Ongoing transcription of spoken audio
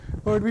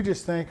Lord, we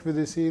just thank you for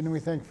this evening.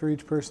 We thank you for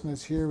each person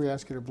that's here. We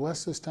ask you to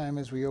bless this time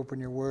as we open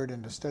your word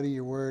and to study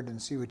your word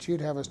and see what you'd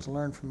have us to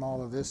learn from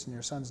all of this in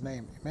your son's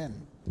name. Amen.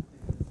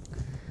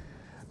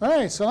 All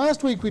right, so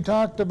last week we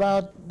talked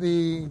about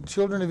the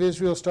children of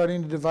Israel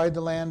starting to divide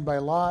the land by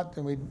lot,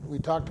 and we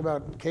talked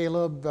about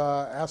Caleb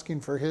asking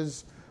for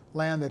his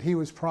land that he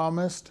was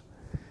promised.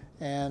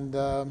 And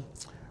we're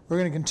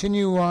going to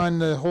continue on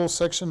the whole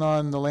section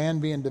on the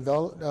land being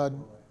developed,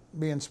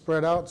 being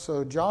spread out.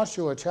 So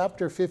Joshua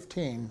chapter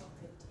 15,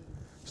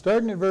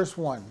 starting at verse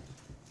 1.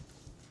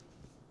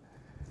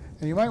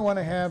 And you might want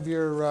to have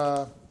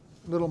your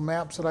little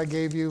maps that I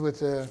gave you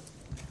with the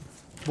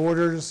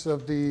borders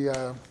of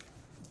the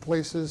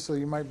places, so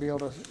you might be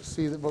able to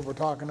see what we're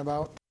talking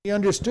about. He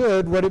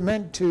understood what it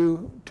meant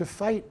to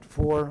fight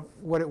for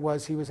what it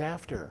was he was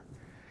after.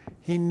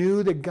 He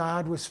knew that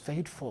God was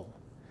faithful.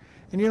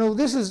 And you know,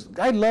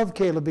 I love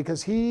Caleb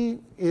because he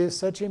is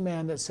such a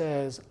man that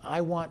says,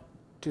 I want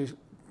to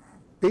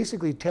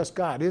basically test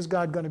God. Is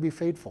God going to be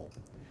faithful?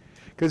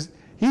 Because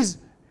he's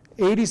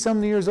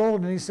 80-something years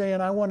old and he's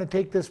saying, I want to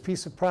take this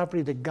piece of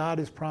property that God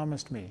has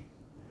promised me.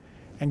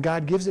 And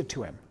God gives it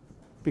to him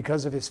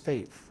because of his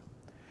faith.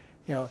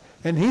 You know,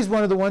 and he's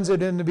one of the ones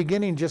that in the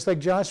beginning, just like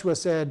Joshua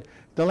said,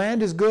 the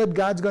land is good,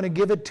 God's going to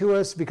give it to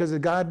us because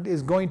God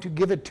is going to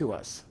give it to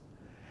us.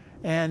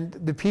 And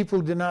the people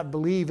did not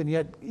believe, and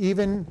yet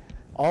even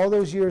all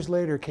those years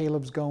later,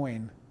 Caleb's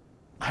going,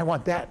 I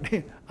want that.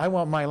 I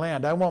want my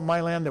land. I want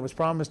my land that was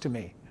promised to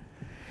me.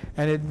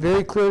 And it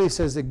very clearly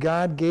says that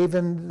God gave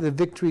him the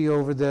victory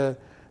over the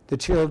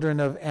children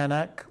of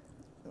Anak,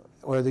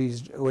 or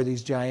these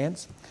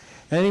giants.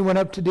 And then he went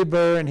up to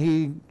Debir,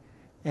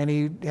 and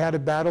he had a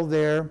battle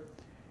there.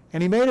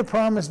 And he made a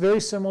promise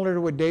very similar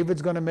to what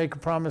David's going to make a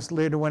promise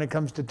later when it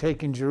comes to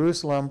taking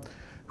Jerusalem.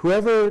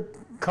 Whoever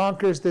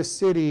conquers this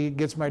city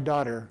gets my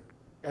daughter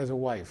as a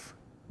wife.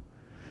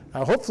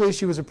 Now, hopefully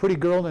she was a pretty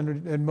girl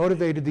and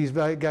motivated these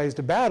guys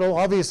to battle.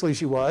 Obviously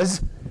she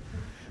was,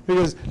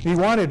 because he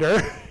wanted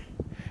her.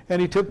 And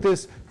he took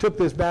this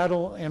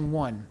battle and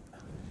won.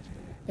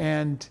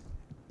 And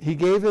he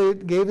gave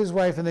his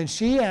wife, and then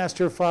she asked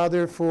her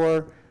father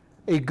for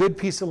a good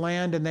piece of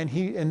land, and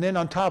then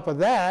on top of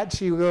that,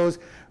 she goes,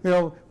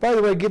 by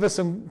the way, give us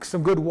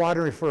some good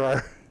water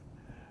for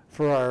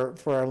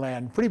our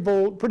land. Pretty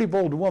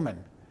bold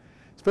woman,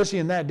 especially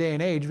in that day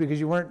and age, because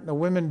the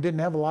women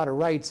didn't have a lot of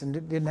rights and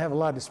didn't have a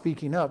lot of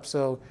speaking up.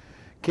 So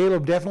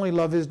Caleb definitely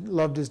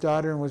loved his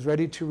daughter and was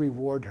ready to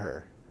reward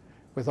her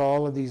with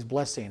all of these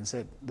blessings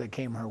that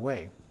came her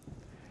way.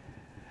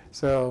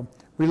 So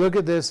we look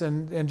at this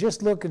and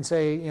just look and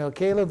say,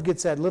 Caleb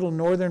gets that little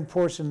northern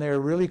portion there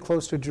really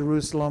close to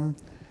Jerusalem,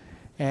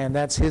 and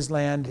that's his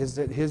land,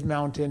 his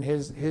mountain,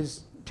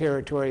 his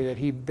territory that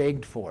he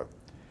begged for.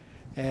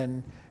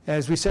 And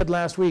as we said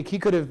last week, he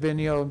could have been,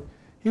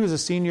 he was a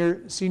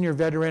senior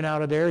veteran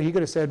out of there. He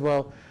could have said,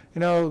 well,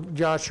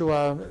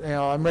 Joshua,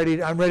 I'm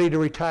ready to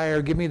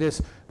retire. Give me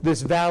this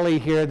valley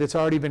here that's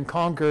already been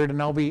conquered,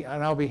 and I'll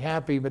be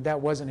happy. But that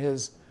wasn't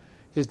his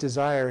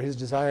desire. His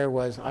desire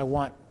was, I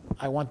want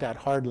that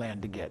hard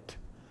land to get.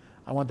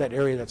 I want that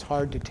area that's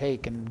hard to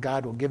take, and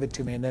God will give it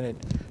to me. And then it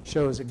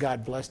shows that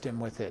God blessed him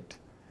with it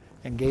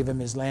and gave him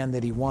his land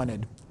that he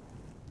wanted.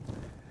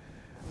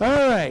 All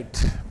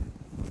right.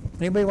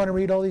 Anybody want to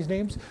read all these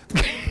names?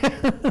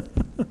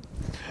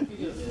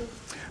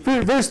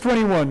 Verse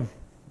 21.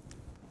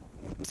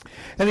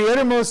 And the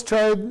uttermost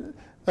tribe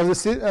of the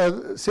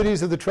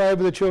cities of the tribe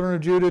of the children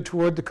of Judah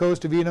toward the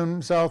coast of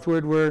Edom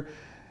southward were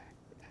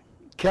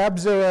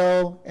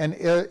Kabzerel and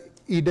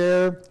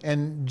Eder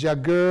and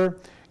Jagur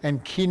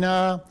and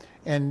Kina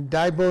and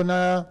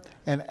Dibonah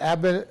and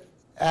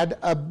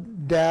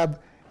Adabdab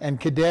and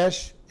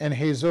Kadesh and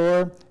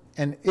Hazor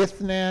and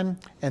Ithnan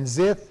and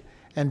Zith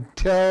and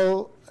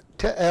Telm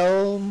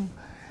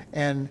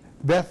and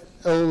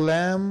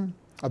Betholoth,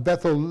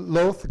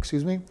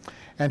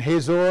 and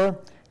Hazor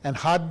and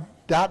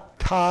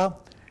Hadattah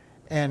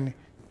and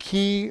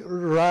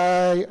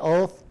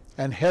Kirioth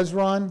and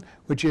Hezron,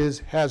 which is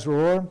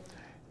Hazor,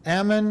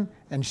 Ammon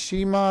and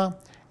Shema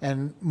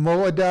and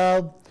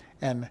Moadab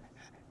and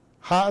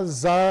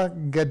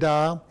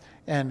Hazagadah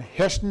and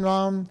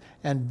Heshnom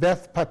and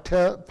Beth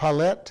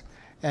Palet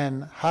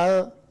and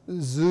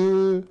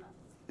Hazushual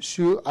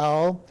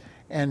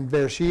and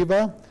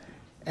Beersheba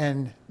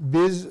and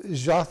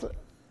Bizjothha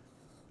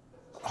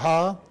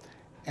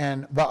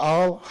and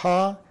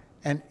Baal-ha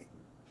and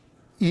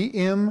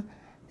Eim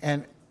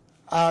and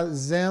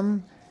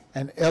Azem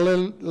and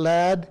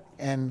Elilad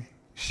and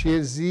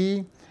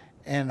Shezi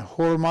and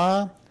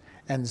Hormah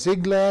and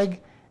Ziglag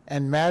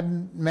and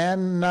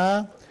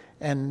Manna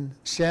and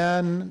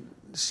Shanna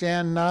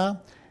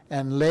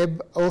and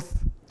Leboth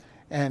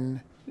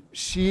and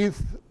Shilhim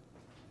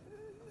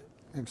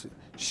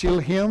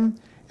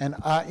and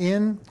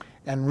Ain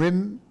and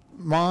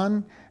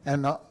Rimmon,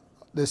 and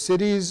the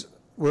cities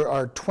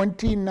are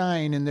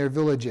 29 in their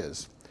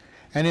villages.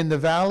 And in the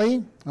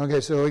valley,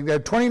 so there are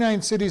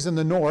 29 cities in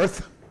the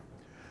north,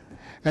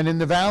 and in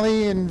the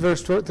valley, in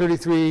verse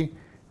 33,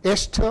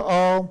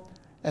 Eshtaol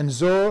and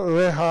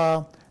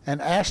Zoreha,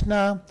 and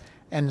Ashna,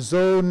 and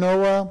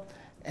Zonoah,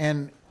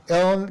 and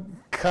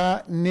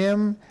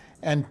Elkanim,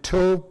 and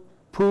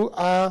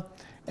Topuah,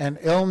 and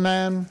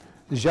Elnan,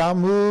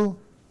 Jamu,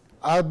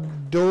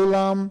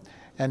 Adolam,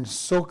 and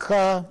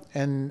Sokah,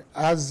 and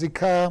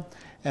Azekah,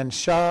 and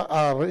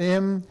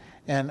Sha'arim,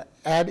 and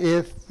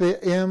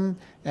Adithaim,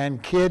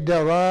 and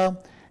Kedarah,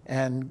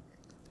 and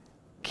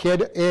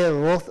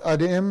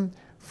Kederoth-adim,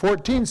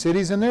 14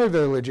 cities and their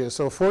villages.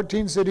 So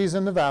 14 cities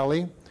in the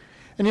valley.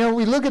 And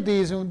we look at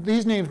these, and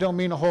these names don't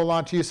mean a whole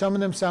lot to you. Some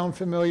of them sound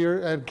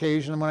familiar at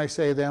occasion when I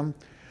say them.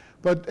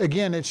 But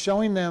again, it's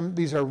showing them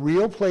these are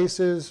real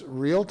places,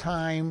 real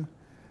time,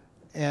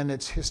 and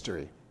it's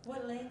history.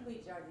 What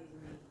language are these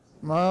names?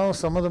 Well,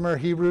 some of them are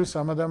Hebrew,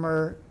 some of them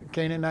are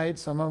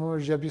Canaanites, some of them are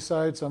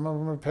Jebusites, some of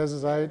them are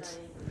Perizzites.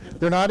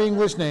 They're not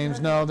English names.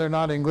 No, they're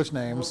not English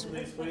names. Most of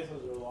these places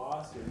are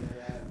lost.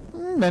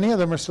 Many of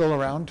them are still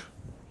around.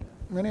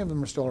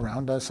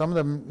 Some of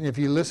them, if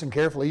you listen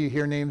carefully, you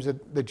hear names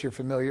that you're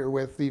familiar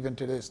with even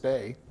to this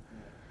day.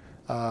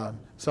 Some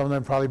of them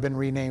have probably been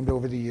renamed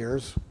over the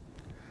years.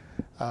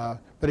 But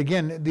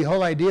again, the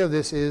whole idea of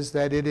this is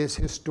that it is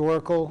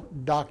historical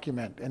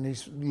document, and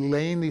he's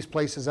laying these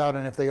places out,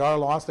 and if they are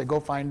lost, they go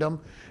find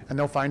them, and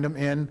they'll find them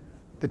in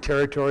the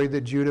territory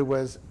that Judah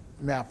was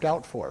mapped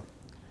out for.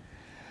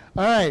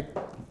 All right,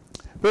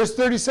 verse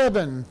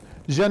 37,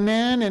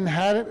 Janan and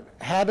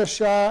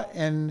Hadashah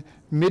and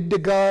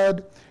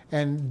Middagad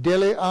and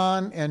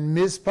Deleon and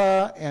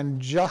Mizpah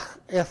and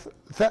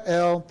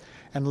Jahethel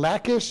and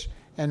Lachish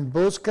and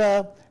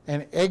Bozkah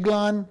and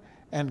Eglon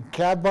and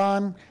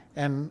Kabon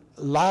and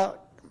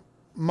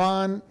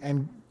Lachman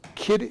and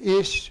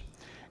Kiddish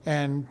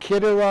and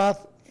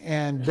Kidderoth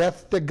and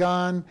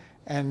Beth-dagon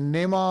and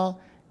Nemal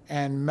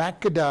and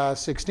Makkedah,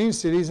 16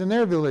 cities and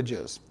their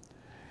villages.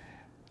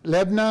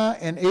 Lebna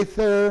and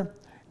Aether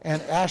and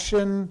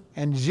Ashan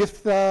and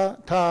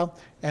Jiphtha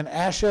and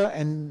Asha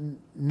and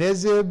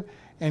Nezib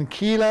and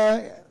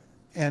Keilah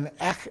and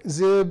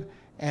Achzib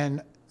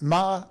and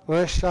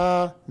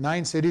Maresha,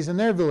 9 cities and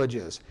their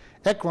villages.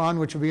 Ekron,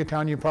 which would be a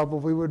town you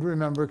probably would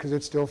remember because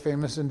it's still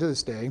famous into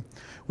this day,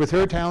 with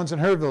her towns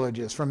and her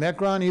villages. From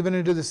Ekron even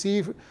into the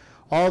sea,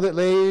 all that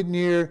lay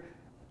near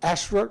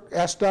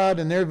Ashdod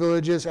and their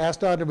villages,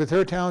 Ashdod with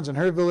her towns and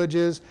her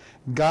villages,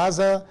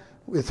 Gaza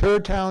with her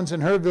towns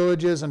and her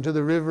villages unto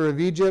the river of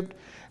Egypt,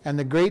 and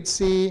the great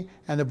sea,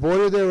 and the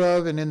border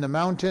thereof, and in the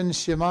mountains,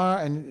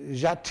 Shemar, and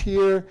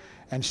Jatir,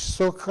 and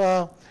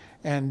Sokah,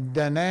 and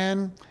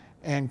Danan,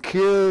 and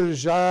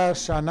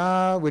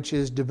Kirjashana, which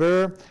is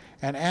Debir,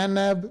 and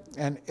Anab,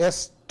 and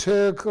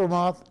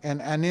Estekeramoth,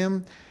 and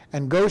Anim,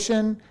 and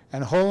Goshen,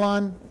 and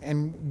Holon,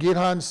 and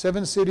Gidon,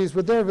 7 cities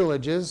with their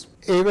villages,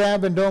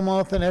 Arab, and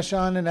Domoth, and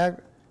Eshan,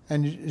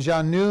 and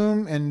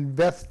Janum, and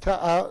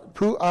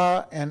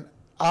Beth-Puah, and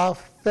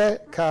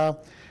Aphekah,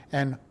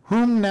 and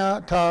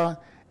Humnata,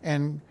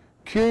 and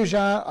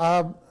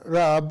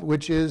Kirjah-arab,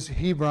 which is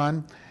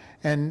Hebron,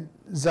 and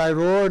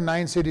Zyror,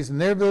 9 cities and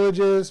their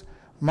villages,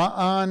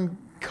 Ma'an,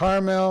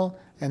 Carmel,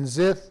 and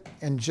Zith,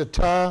 and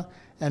Jatah,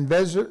 and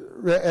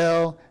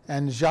Bezrael,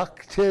 and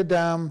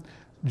Jokteam,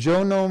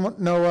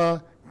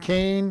 Jonoah,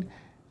 Cain,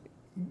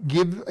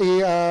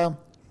 Gibeah,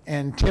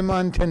 and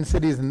Timon, 10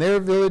 cities and their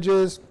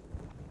villages,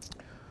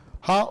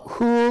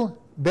 Hul,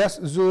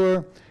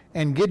 Beth-zur,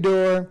 and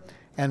Gidor,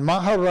 and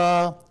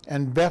Maharah,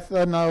 and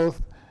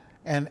Bethanoth,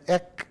 and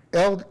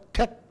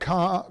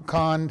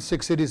El-Tekon,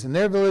 6 cities and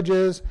their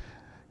villages,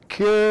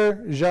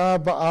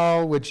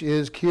 Kirjah-baal, which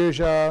is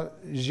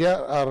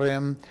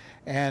Kirjah-jearim,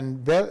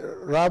 and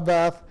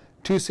Rabath,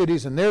 2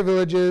 cities and their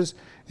villages.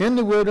 In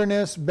the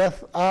wilderness,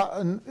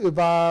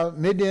 Beth-Ubah,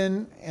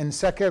 Midian, and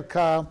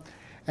Sekekah,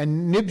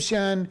 and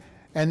Nibshan,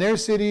 and their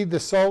city, the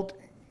Salt,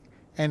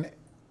 and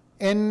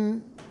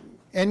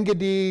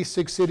En-Gedi,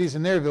 6 cities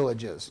and their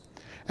villages.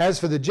 As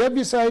for the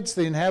Jebusites,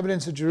 the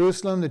inhabitants of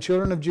Jerusalem, the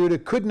children of Judah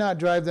could not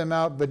drive them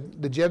out,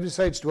 but the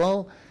Jebusites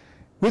dwell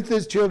with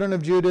the children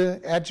of Judah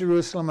at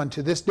Jerusalem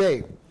unto this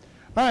day.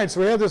 All right,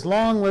 so we have this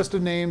long list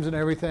of names and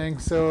everything.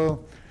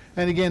 So,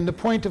 and again, the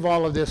point of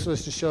all of this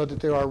was to show that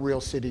there are real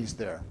cities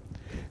there.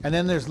 And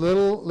then there's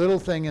little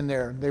thing in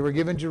there. They were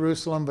given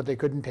Jerusalem, but they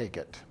couldn't take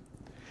it.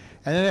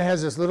 And then it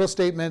has this little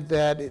statement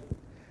that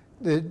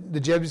the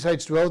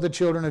Jebusites dwell with the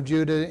children of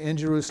Judah in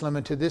Jerusalem,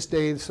 and to this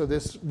day, so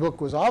this book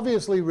was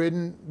obviously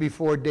written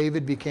before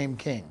David became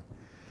king,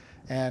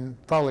 and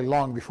probably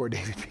long before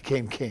David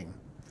became king.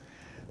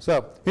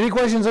 So, any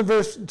questions on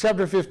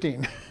chapter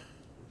 15?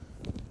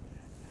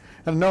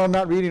 And no, I'm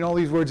not reading all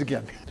these words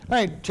again. All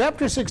right,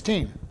 chapter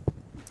 16.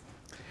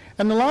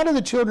 And the lot of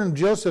the children of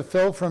Joseph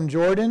fell from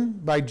Jordan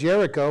by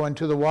Jericho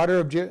unto the water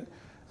of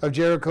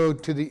Jericho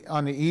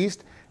on the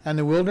east, and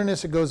the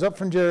wilderness, it goes up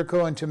from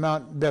Jericho into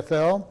Mount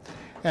Bethel,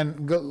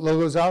 and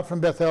goes out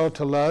from Bethel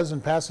to Luz,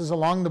 and passes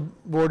along the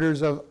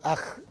borders of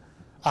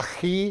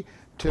Achi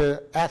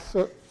to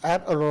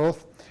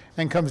Ataroth,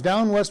 and comes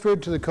down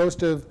westward to the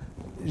coast of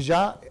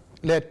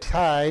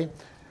Jaletai,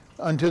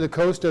 unto the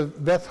coast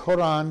of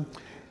Beth-horon,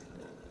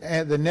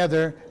 the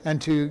nether,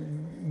 and to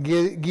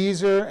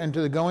Gezer, and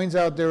to the goings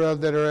out thereof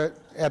that are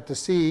at the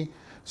sea.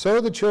 So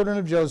the children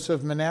of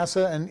Joseph,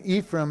 Manasseh and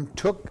Ephraim,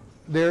 took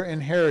their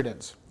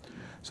inheritance.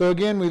 So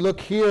again, we look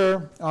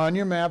here on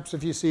your maps,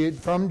 if you see it,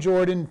 from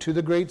Jordan to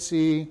the Great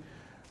Sea,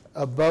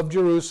 above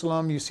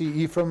Jerusalem, you see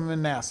Ephraim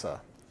and Manasseh,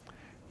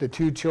 the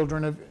two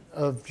children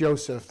of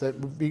Joseph.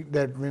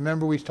 That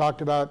remember we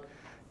talked about,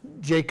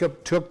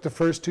 Jacob took the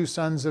first two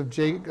sons of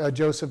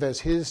Joseph as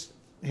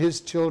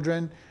his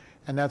children,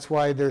 and that's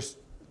why there's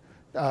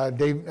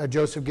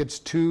Joseph gets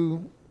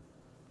two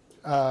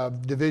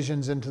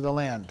divisions into the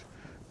land,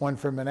 one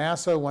for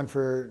Manasseh, one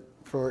for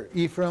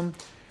Ephraim.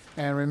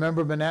 And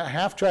remember,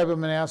 half tribe of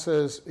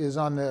Manasseh is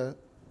on the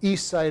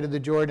east side of the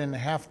Jordan,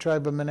 and half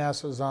tribe of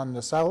Manasseh is on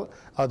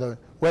the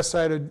west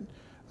side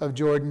of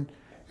Jordan,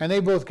 and they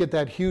both get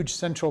that huge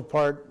central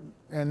part,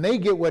 and they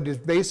get what is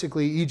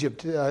basically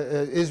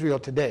Israel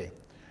today,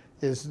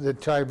 is the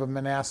tribe of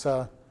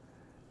Manasseh,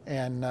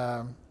 and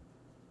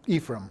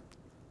Ephraim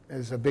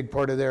is a big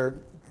part of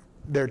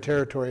their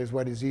territory, is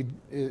what is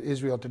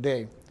Israel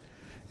today,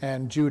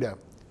 and Judah.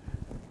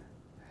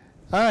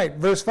 All right,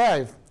 verse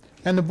 5.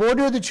 And the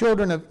border of the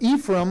children of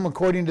Ephraim,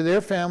 according to their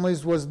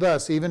families, was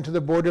thus, even to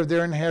the border of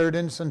their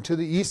inheritance, and to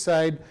the east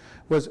side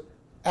was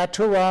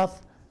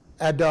Ataroth,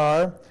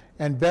 Adar,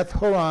 and Beth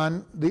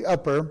Horon, the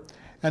upper,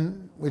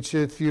 and which,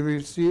 if you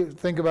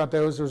think about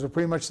those are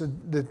pretty much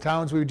the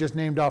towns we just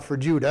named off for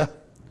Judah.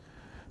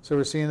 So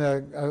we're seeing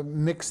a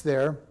mix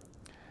there.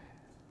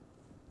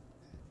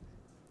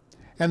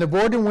 And the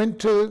border went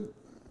toward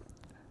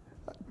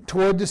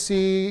the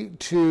sea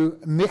to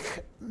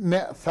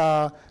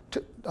Michmethah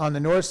on the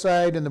north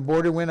side, and the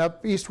border went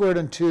up eastward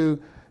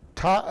unto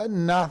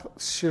Ta'anath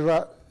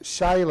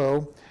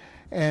Shiloh,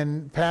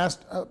 and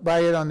passed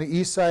by it on the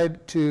east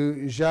side to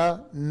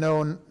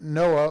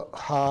Janoah,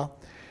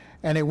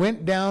 and it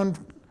went down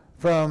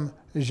from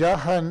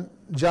Janoah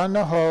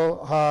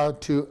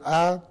to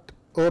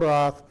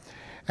Oroth,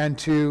 and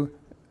to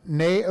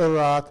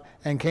Nearoth,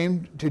 and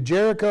came to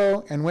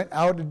Jericho, and went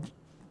out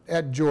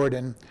at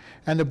Jordan.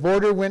 And the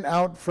border went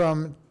out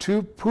from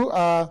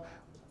Puah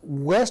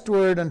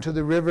westward unto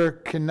the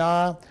river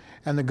Kenah,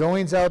 and the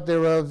goings out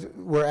thereof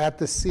were at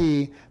the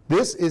sea.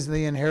 This is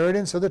the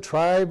inheritance of the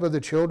tribe of the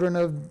children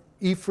of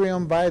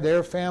Ephraim by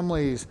their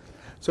families.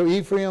 So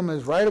Ephraim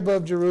is right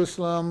above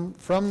Jerusalem,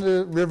 from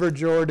the river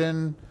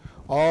Jordan,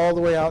 all the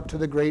way out to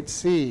the Great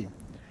Sea.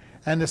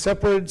 And the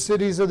separate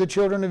cities of the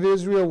children of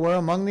Israel were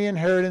among the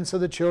inheritance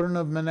of the children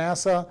of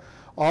Manasseh,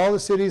 all the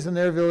cities and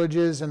their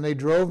villages, and they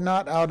drove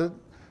not out of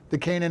the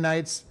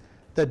Canaanites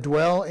that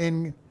dwell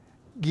in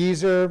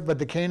Gezer, but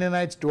the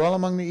Canaanites dwell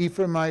among the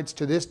Ephraimites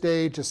to this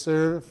day to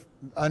serve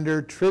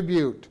under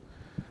tribute.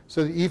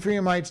 So the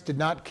Ephraimites did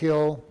not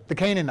kill the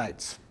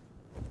Canaanites,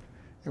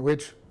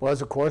 which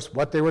was, of course,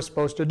 what they were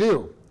supposed to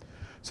do.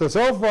 So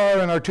far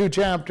in our two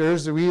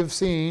chapters that we have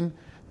seen,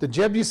 the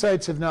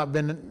Jebusites have not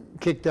been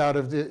kicked out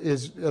of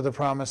the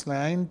Promised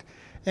Land,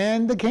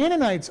 and the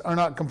Canaanites are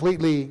not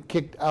completely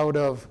kicked out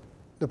of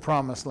the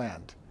Promised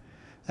Land.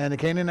 And the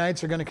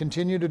Canaanites are going to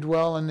continue to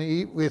dwell among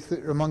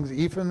the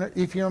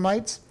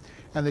Ephraimites,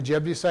 and the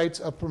Jebusites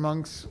up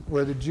amongst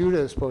where the Judah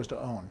is supposed to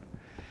own.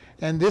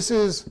 And this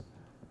is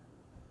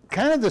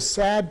kind of the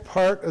sad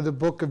part of the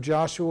book of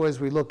Joshua as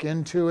we look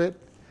into it,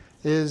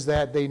 is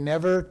that they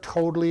never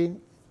totally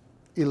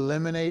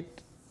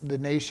eliminate the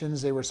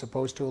nations they were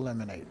supposed to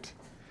eliminate.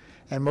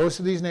 And most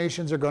of these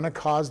nations are going to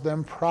cause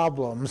them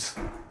problems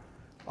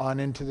on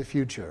into the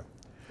future.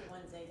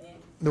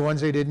 The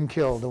ones they didn't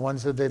kill, the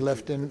ones that they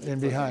left in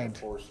behind.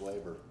 Forced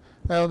labor.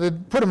 Well, they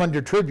put them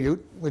under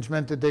tribute, which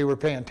meant that they were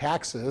paying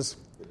taxes.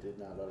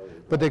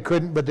 But they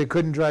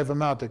couldn't drive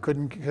them out. They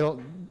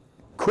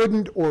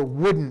couldn't or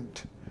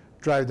wouldn't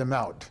drive them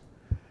out.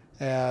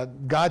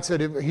 God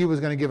said He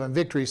was going to give them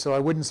victory, so I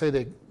wouldn't say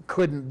they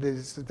couldn't.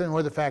 It's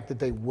more the fact that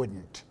they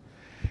wouldn't.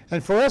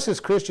 And for us as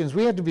Christians,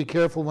 we have to be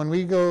careful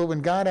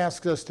when God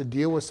asks us to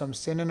deal with some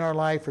sin in our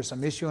life or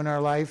some issue in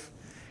our life.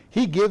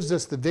 He gives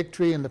us the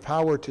victory and the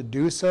power to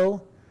do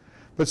so.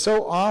 But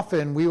so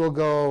often we will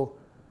go,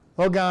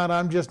 oh God,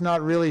 I'm just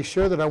not really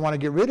sure that I want to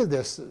get rid of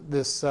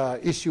this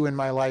issue in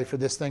my life or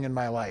this thing in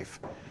my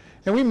life.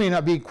 And we may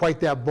not be quite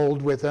that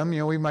bold with them.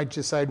 We might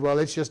decide, well,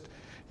 it's just,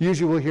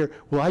 usually we'll hear,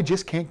 well, I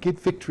just can't get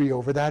victory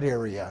over that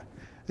area.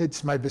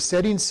 It's my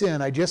besetting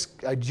sin. I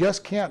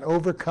just can't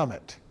overcome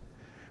it.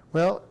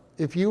 Well,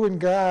 if you have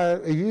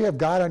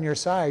God on your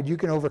side, you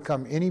can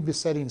overcome any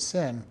besetting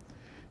sin.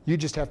 You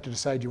just have to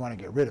decide you want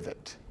to get rid of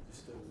it.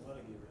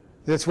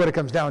 That's what it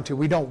comes down to.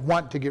 We don't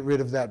want to get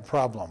rid of that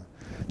problem.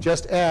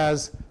 Just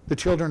as the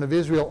children of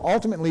Israel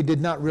ultimately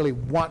did not really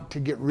want to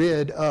get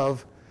rid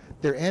of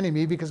their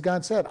enemy, because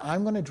God said,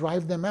 I'm going to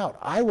drive them out.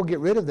 I will get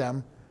rid of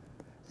them,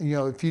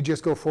 if you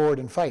just go forward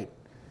and fight.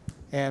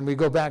 And we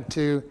go back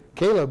to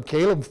Caleb.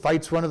 Caleb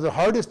fights one of the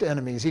hardest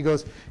enemies.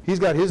 He's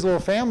got his little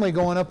family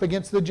going up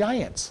against the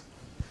giants.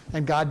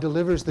 And God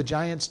delivers the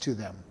giants to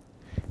them.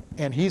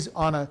 And he's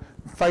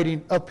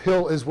fighting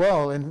uphill as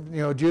well.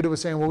 And Judah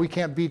was saying, well, we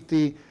can't beat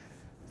the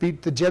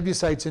beat the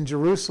Jebusites in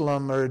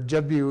Jerusalem, or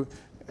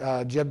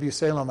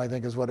Jebusalem, I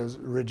think is what it was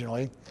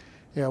originally.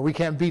 We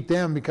can't beat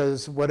them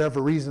because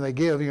whatever reason they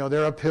give,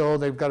 they're uphill,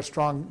 they've got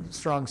a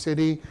strong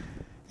city.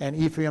 And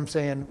Ephraim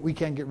saying, we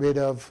can't get rid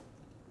of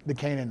the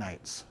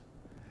Canaanites.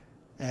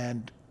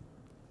 And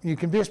you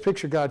can just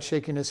picture God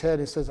shaking his head.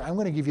 He says, I'm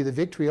going to give you the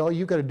victory. All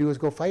you got to do is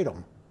go fight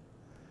them.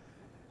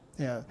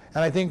 And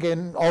I think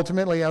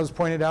ultimately, as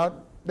pointed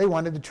out, they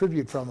wanted the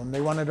tribute from them.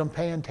 They wanted them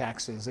paying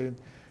taxes.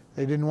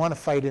 They didn't want to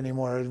fight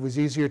anymore. It was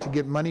easier to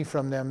get money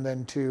from them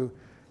than to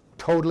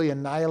totally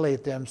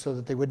annihilate them so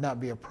that they would not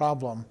be a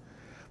problem.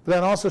 But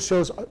that also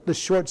shows the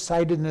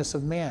short-sightedness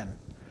of man.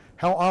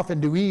 How often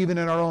do we, even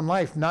in our own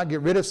life, not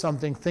get rid of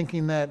something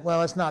thinking that,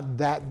 well, it's not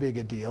that big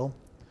a deal?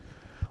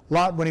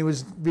 Lot, when he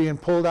was being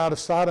pulled out of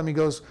Sodom, he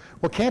goes,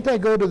 well, can't I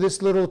go to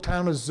this little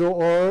town of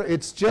Zoar?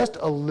 It's just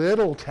a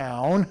little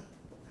town.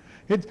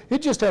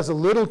 It just has a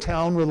little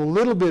town with a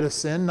little bit of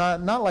sin,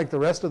 not like the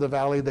rest of the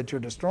valley that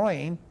you're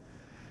destroying.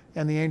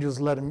 And the angels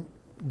let him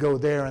go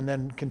there and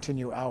then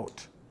continue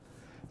out.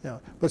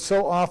 But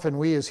so often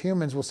we as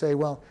humans will say,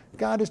 well,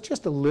 God, it's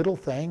just a little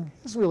thing.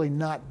 It's really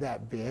not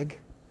that big.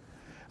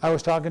 I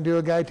was talking to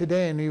a guy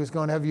today, and he was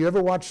going, have you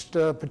ever watched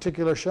a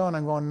particular show? And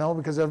I'm going, no,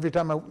 because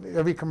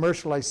every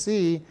commercial I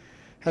see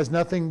has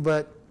nothing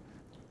but,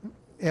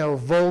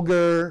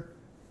 vulgar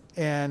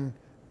and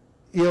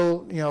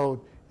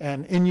ill,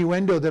 and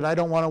innuendo that I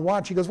don't want to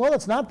watch. He goes, well,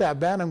 it's not that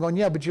bad. I'm going,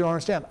 yeah, but you don't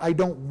understand. I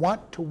don't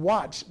want to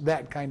watch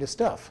that kind of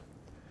stuff.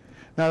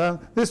 Now,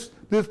 this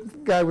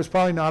guy was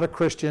probably not a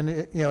Christian,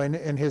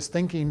 in his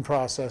thinking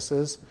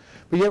processes,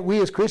 but yet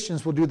we as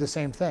Christians will do the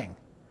same thing.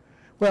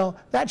 Well,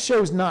 that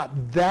show's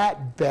not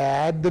that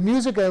bad. The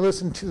music I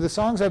listen to, the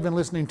songs I've been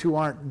listening to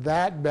aren't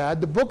that bad.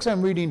 The books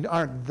I'm reading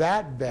aren't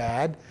that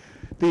bad.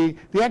 The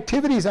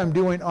activities I'm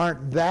doing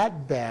aren't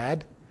that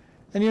bad.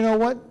 And you know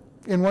what?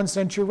 In one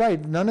sense, you're right.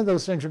 None of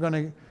those things are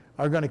going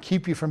to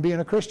keep you from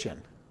being a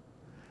Christian.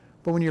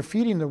 But when you're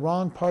feeding the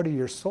wrong part of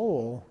your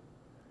soul,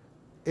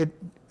 it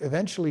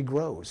eventually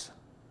grows.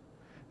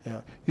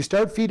 You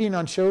start feeding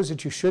on shows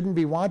that you shouldn't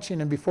be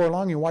watching, and before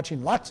long, you're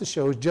watching lots of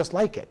shows just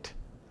like it,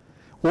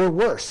 or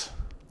worse.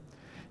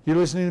 You're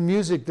listening to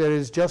music that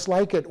is just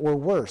like it, or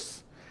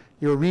worse.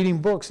 You're reading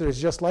books that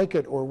is just like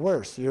it, or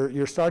worse.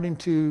 You're starting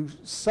to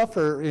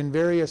suffer in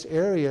various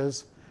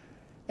areas,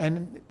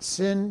 and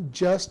sin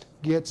just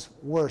gets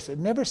worse. It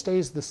never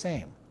stays the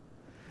same.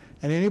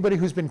 And anybody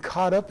who's been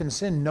caught up in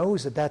sin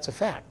knows that that's a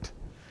fact.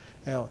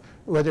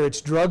 Whether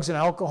it's drugs and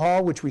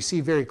alcohol, which we see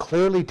very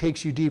clearly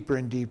takes you deeper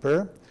and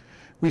deeper.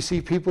 We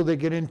see people that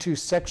get into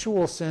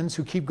sexual sins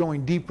who keep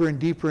going deeper and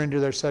deeper into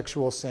their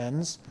sexual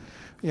sins.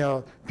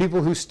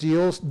 People who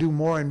steal do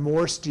more and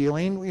more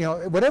stealing.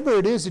 Whatever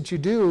it is that you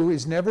do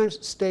is never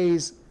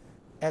stays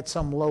at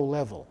some low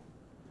level.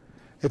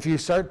 If you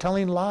start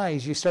telling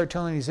lies, you start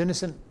telling these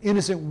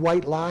innocent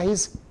white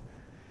lies,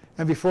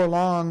 and before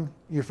long,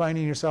 you're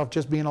finding yourself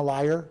just being a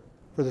liar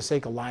for the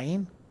sake of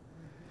lying.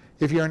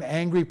 If you're an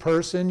angry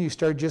person, you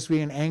start just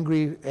being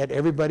angry at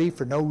everybody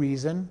for no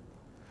reason.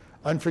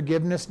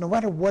 Unforgiveness, no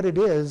matter what it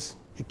is,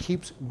 it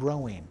keeps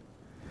growing.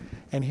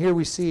 And here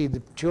we see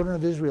the children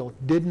of Israel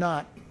would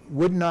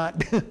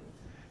not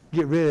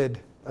get rid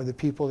of the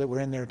people that were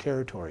in their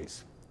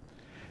territories.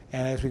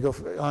 And as we go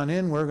on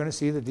in, we're going to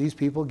see that these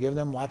people give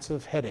them lots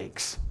of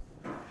headaches.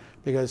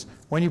 Because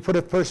when you put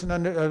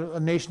a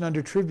nation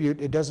under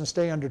tribute, it doesn't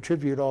stay under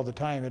tribute all the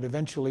time. It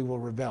eventually will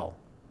rebel.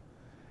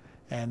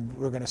 And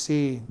we're going to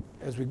see,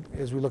 as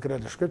we look at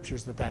other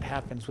scriptures, that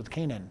happens with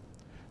Canaan.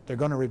 They're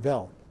going to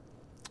rebel.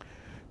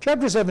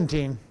 Chapter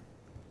 17.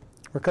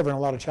 We're covering a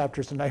lot of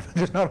chapters tonight, but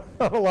there's not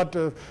a lot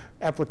of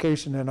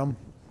application in them.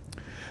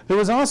 There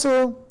was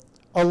also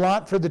a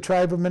lot for the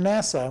tribe of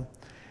Manasseh,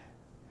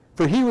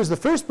 for he was the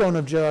firstborn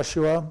of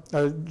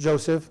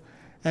Joseph,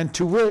 and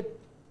to wit,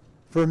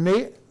 for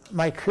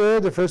Machir,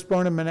 the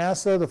firstborn of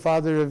Manasseh, the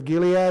father of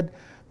Gilead,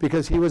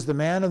 because he was the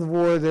man of the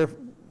war,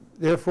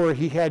 therefore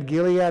he had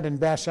Gilead and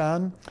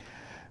Bashan.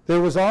 There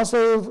was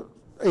also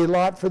a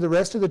lot for the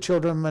rest of the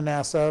children of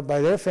Manasseh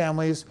by their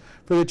families,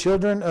 for the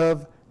children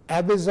of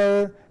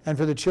Abizar, and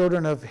for the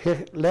children of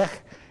Hilech,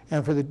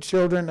 and for the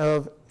children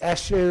of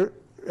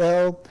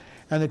Asherel,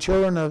 and the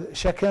children of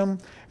Shechem,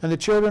 and the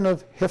children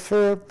of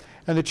Hepher,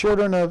 and the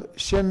children of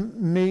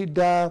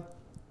Shemidah.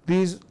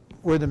 These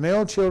were the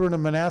male children of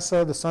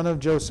Manasseh, the son of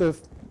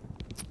Joseph,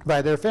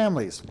 by their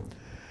families.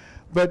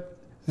 But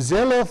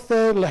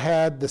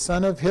Zelophehad, the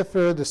son of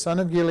Hepher, the son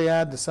of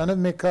Gilead, the son of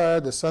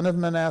Machir, the son of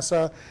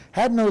Manasseh,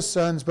 had no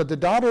sons, but the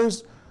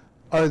daughters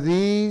are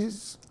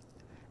these,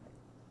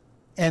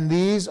 and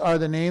these are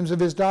the names of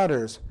his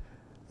daughters: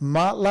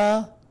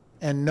 Matlah,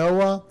 and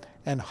Noah,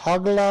 and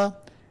Hoglah,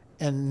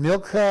 and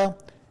Milcah,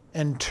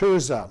 and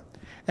Tirzah.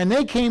 And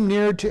they came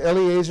near to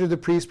Eleazar the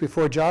priest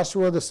before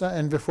Joshua the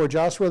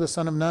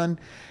son of Nun,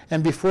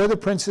 and before the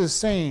princes,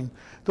 saying,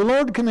 The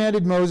Lord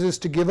commanded Moses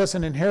to give us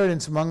an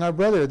inheritance among our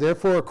brethren.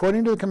 Therefore,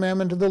 according to the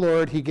commandment of the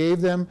Lord, he gave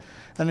them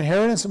an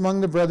inheritance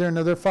among the brethren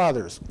of their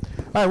fathers.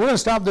 All right, we're going to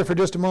stop there for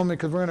just a moment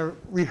because we're going to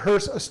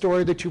rehearse a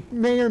story that you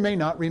may or may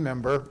not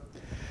remember.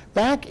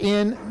 back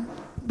in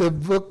the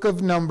book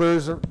of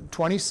Numbers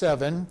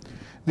 27,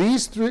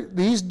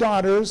 these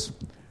daughters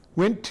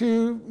went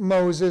to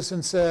Moses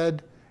and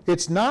said,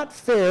 it's not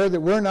fair that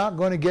we're not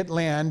going to get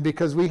land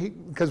because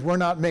we're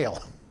not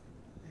male.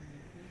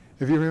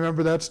 If you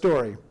remember that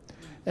story.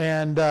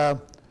 And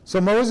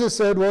so Moses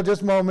said, well,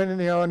 just a moment,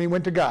 and he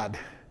went to God.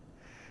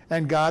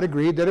 And God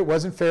agreed that it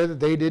wasn't fair that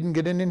they didn't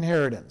get an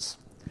inheritance.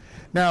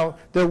 Now,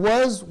 there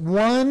was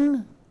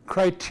one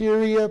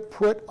criteria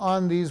put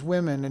on these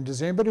women, and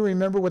does anybody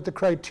remember what the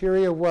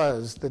criteria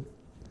was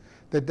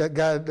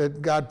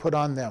that God put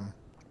on them?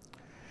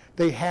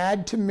 They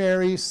had to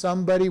marry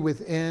somebody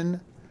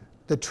within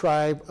the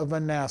tribe of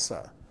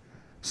Manasseh,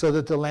 so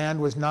that the land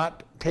was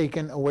not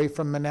taken away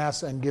from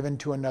Manasseh and given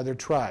to another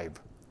tribe.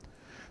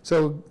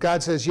 So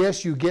God says,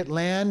 yes, you get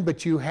land,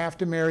 but you have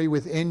to marry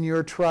within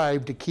your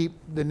tribe to keep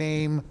the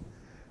name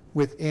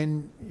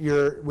within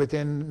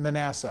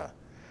Manasseh.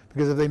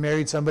 Because if they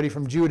married somebody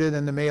from Judah,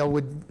 then the male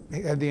would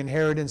have the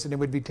inheritance and it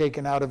would be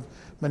taken out of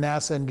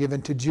Manasseh and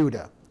given to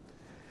Judah.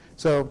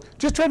 So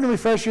just trying to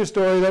refresh your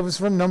story. That was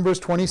from Numbers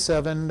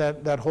 27,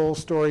 that whole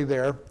story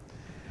there.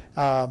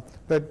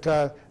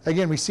 But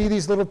again, we see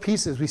these little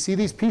pieces. We see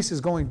these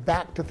pieces going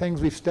back to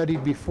things we've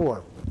studied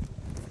before.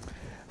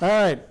 All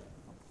right.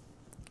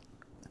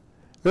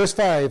 Verse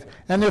 5,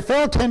 and there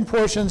fell 10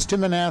 portions to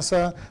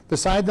Manasseh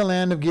beside the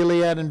land of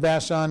Gilead and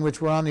Bashan,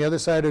 which were on the other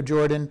side of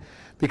Jordan,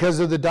 because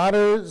of the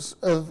daughters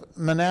of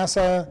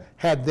Manasseh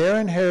had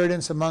their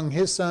inheritance among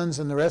his sons,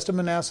 and the rest of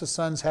Manasseh's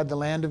sons had the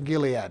land of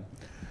Gilead.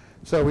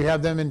 So we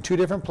have them in two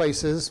different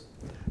places,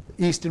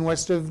 east and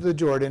west of the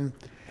Jordan.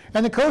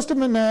 And the coast of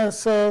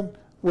Manasseh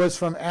was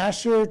from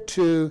Asher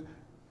to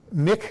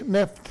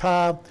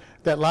Michmetah,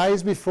 that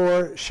lies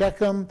before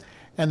Shechem,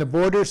 and the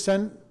border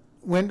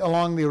went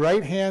along the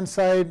right-hand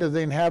side of the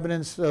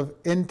inhabitants of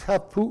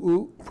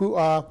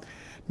Tapuah.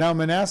 Now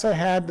Manasseh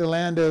had the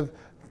land of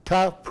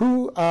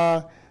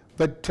Tapuah,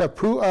 but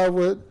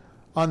Tapuah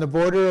on the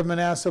border of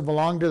Manasseh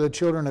belonged to the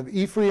children of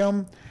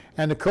Ephraim,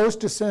 and the coast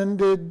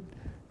descended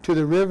to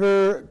the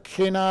river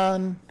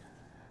Canaan,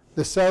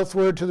 the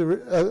southward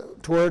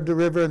toward the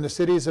river, and the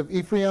cities of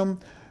Ephraim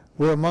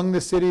were among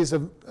the cities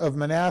of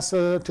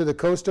Manasseh. To the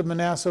coast of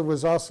Manasseh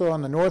was also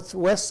on the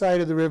northwest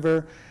side of the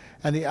river,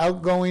 and the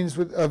outgoings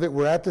of it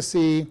were at the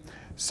sea.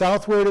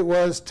 Southward it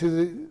was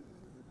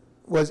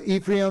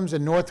Ephraim's,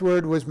 and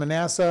northward was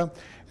Manasseh,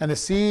 and the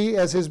sea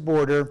as his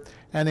border.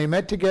 And they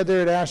met together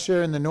at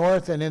Asher in the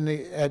north, and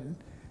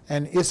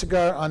and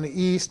Issachar on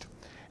the east.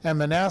 And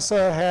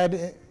Manasseh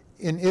had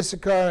in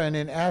Issachar and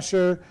in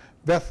Asher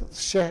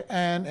Beth-shean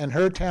and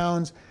her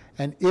towns,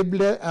 and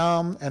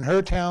Ibleam and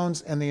her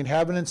towns, and the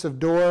inhabitants of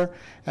Dor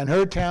and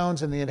her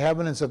towns, and the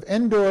inhabitants of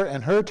Endor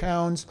and her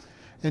towns.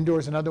 Endor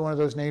is another one of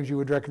those names you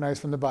would recognize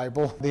from the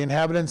Bible. The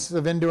inhabitants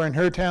of Endor and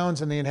her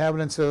towns, and the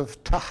inhabitants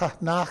of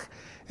Tahanach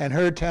and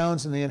her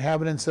towns, and the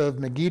inhabitants of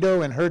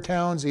Megiddo and her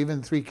towns,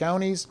 even 3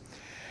 counties.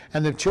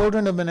 And the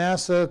children of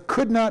Manasseh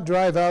could not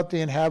drive out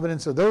the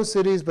inhabitants of those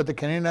cities, but the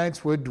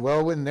Canaanites would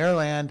dwell in their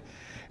land.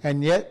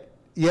 And yet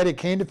it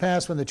came to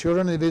pass, when the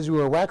children of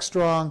Israel were waxed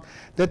strong,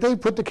 that they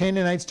put the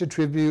Canaanites to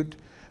tribute,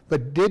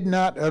 but did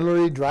not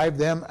utterly drive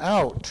them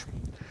out.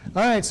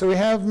 All right, so we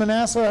have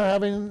Manasseh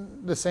having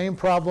the same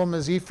problem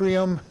as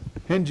Ephraim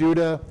and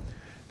Judah.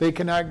 They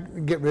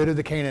cannot get rid of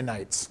the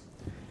Canaanites.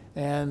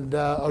 And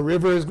a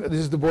river this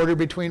is the border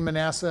between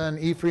Manasseh and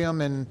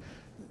Ephraim, and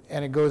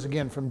it goes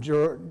again from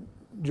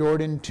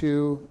Jordan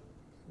to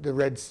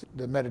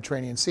the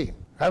Mediterranean Sea.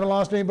 I haven't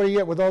lost anybody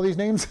yet with all these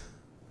names?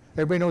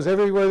 Everybody knows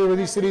everywhere where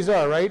these cities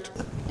are, right?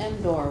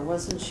 Endor,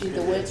 wasn't she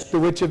the witch? The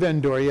witch of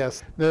Endor,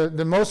 yes.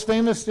 The most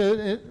famous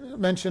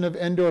mention of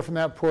Endor from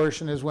that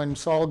portion is when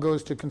Saul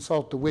goes to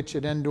consult the witch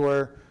at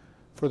Endor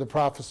for the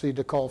prophecy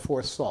to call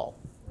forth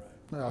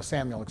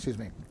Samuel, excuse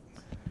me.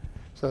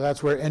 So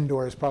that's where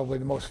Endor is probably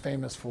the most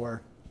famous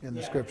for in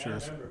the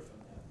scriptures. I remember from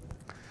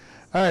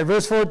that. All right,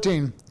 verse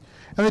 14.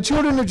 And the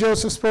children of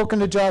Joseph spoke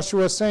unto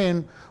Joshua,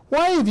 saying,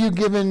 why have you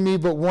given me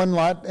but one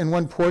lot and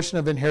one portion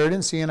of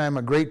inheritance, seeing I am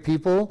a great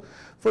people,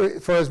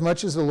 for as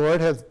much as the Lord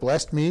hath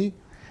blessed me?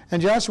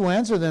 And Joshua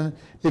answered them,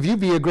 if you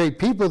be a great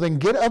people, then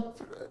get up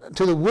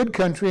to the wood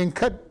country and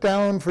cut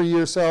down for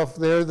yourself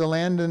there the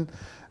land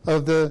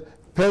of the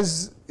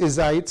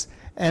Perizzites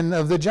and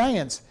of the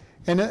giants.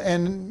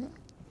 And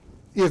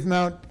if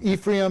Mount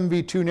Ephraim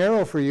be too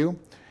narrow for you.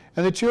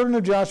 And the children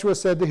of Joshua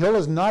said, the hill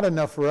is not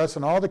enough for us,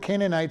 and all the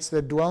Canaanites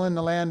that dwell in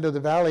the land of the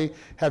valley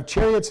have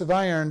chariots of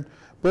iron,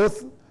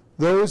 both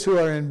those who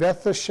are in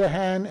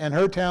Beth-shean and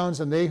her towns,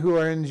 and they who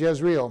are in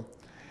Jezreel.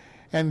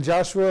 And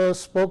Joshua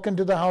spoke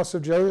unto the house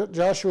of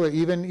Joshua,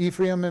 even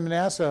Ephraim and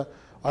Manasseh,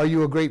 are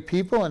you a great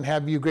people, and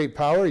have you great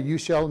power? You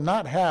shall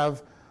not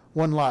have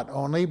one lot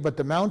only, but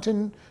the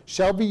mountain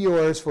shall be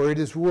yours, for it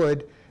is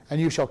wood, and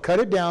you shall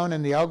cut it down,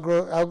 and the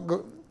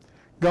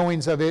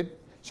outgoings of it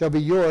shall be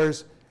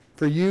yours,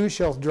 for you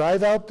shall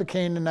drive out the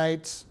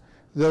Canaanites,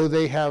 though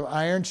they have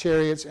iron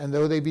chariots, and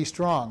though they be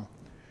strong.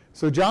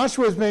 So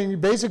Joshua's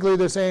basically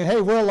they're saying,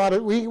 hey, we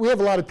have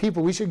a lot of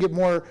people. We should get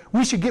more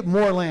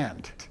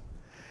land.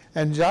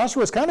 And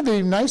Joshua's kind of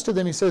being nice to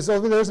them. He says,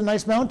 over there's a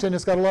nice mountain.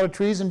 It's got a lot of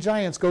trees and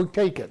giants. Go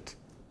take it.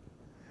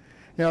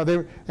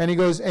 And he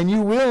goes, and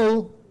you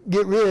will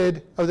get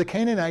rid of the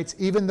Canaanites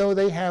even though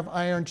they have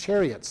iron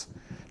chariots.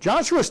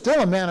 Joshua's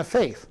still a man of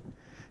faith.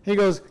 He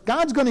goes,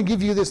 God's going to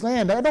give you this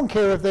land. I don't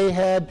care if they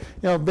had,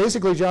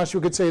 basically Joshua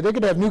could say they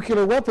could have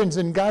nuclear weapons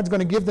and God's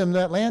going to give them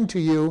that land to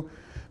you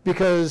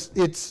because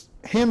it's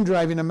him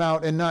driving them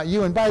out and not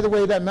you. And by the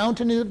way, that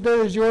mountain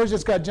there is yours.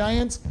 It's got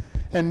giants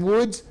and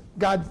woods.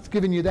 God's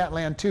given you that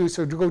land too,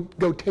 so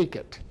go take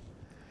it.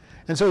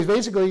 And so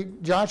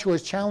Joshua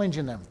is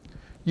challenging them.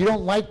 You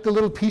don't like the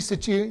little piece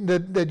that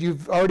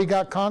you've already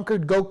got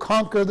conquered? Go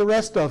conquer the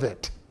rest of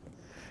it.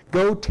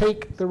 Go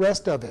take the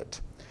rest of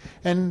it.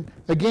 And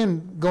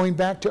again, going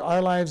back to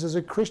our lives as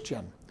a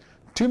Christian,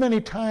 too many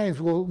times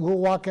we'll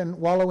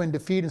wallow in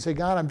defeat and say,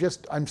 God,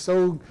 I'm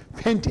so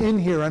pent in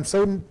here. I'm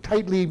so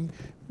tightly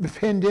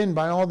pinned in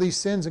by all these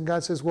sins. And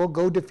God says, well,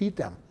 go defeat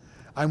them.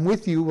 I'm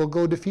with you. We'll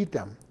go defeat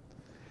them.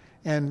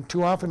 And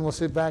too often we'll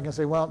sit back and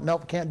say, well,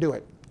 nope, can't do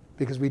it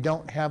because we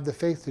don't have the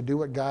faith to do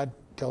what God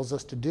tells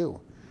us to do.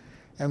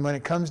 And when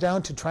it comes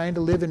down to trying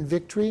to live in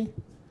victory,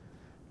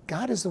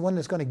 God is the one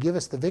that's going to give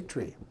us the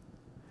victory.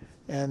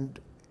 And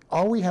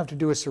all we have to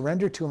do is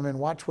surrender to him and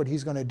watch what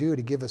he's going to do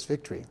to give us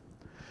victory.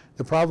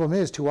 The problem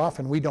is, too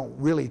often, we don't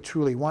really,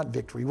 truly want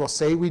victory. We'll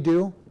say we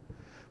do,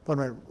 but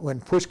when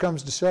push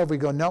comes to shove, we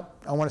go, nope,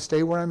 I want to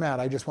stay where I'm at.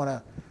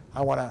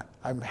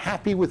 I'm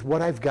happy with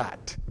what I've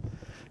got.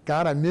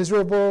 God, I'm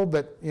miserable,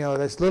 but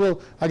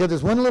I got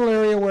this one little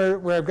area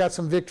where I've got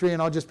some victory,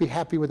 and I'll just be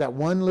happy with that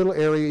one little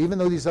area, even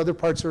though these other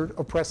parts are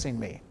oppressing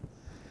me.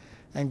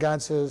 And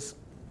God says,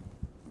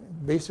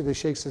 basically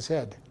shakes his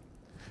head.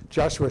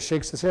 Joshua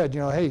shakes his head,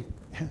 hey,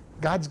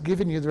 God's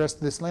given you the rest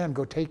of this land,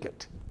 go take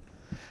it.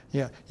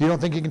 You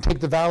don't think you can take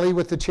the valley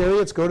with the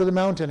chariots? Go to the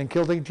mountain and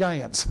kill the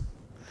giants.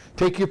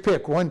 Take your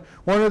pick, one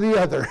or the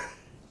other.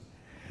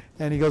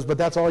 And he goes, but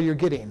that's all you're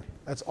getting.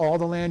 That's all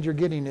the land you're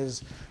getting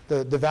is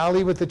the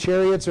valley with the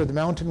chariots or the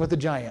mountain with the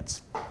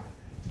giants.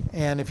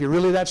 And if you're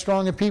really that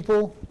strong of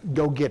people,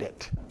 go get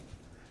it.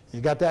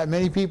 You got that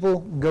many people,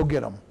 go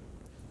get them.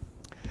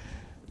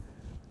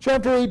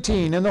 Chapter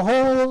 18, and the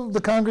whole of the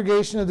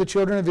congregation of the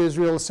children of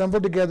Israel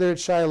assembled together at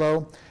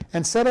Shiloh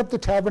and set up the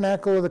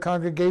tabernacle of the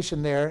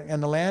congregation there,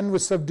 and the land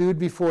was subdued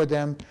before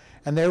them,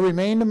 and there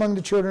remained among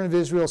the children of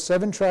Israel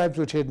 7 tribes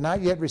which had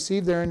not yet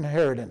received their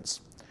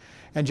inheritance.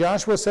 And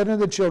Joshua said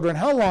unto the children,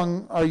 how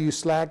long are you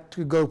slack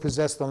to go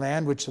possess the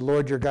land which the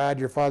Lord your God,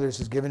 your fathers,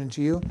 has given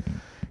unto you?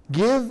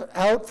 Give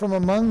out from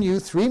among you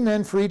 3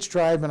 men for each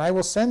tribe, and I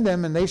will send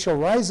them, and they shall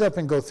rise up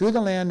and go through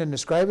the land and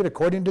describe it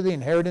according to the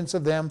inheritance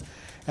of them,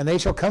 and they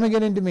shall come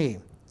again unto me.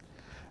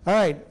 All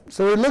right,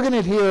 so we're looking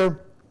at here,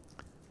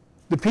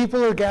 the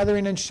people are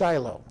gathering in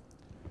Shiloh.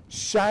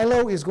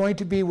 Shiloh is going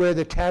to be where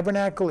the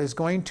tabernacle is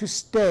going to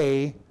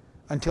stay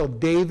until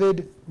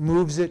David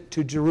moves it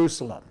to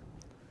Jerusalem.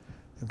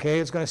 Okay,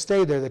 it's going to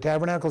stay there. The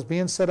tabernacle is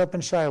being set up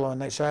in Shiloh,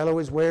 and that Shiloh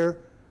is where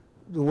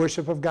the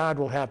worship of God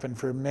will happen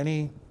for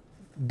many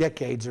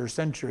decades or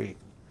century.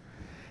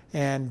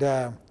 And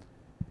then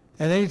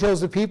he tells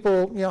the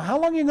people, how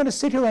long are you going to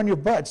sit here on your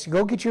butts?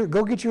 Go get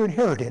your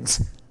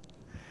inheritance.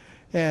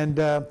 And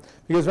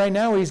because right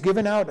now he's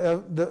given out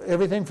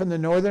everything from the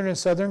northern and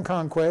southern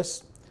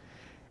conquests.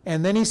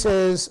 And then he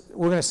says,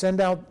 we're going to send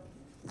out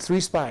 3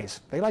 spies.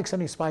 They like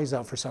sending spies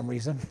out for some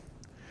reason,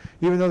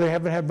 even though they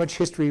haven't had much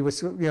history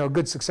with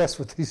good success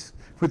with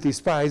these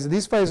spies. And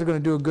these spies are going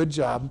to do a good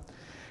job.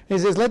 And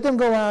he says, let them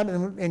go out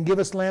and give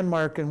us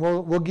landmark, and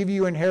we'll give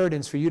you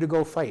inheritance for you to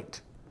go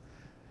fight.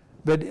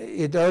 But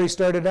it already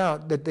started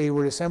out that they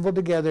were assembled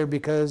together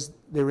because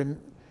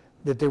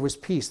that there was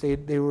peace. They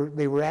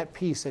were at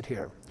peace at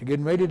here. They're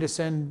getting ready to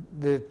send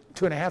the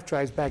 2.5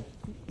 tribes back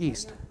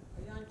east.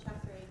 Are you on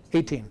chapter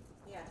 18.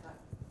 Yeah.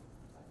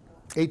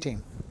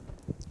 18.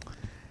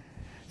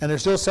 And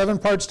there's still 7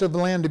 parts of the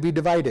land to be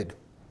divided.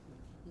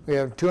 We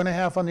have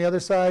 2.5 on the other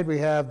side. We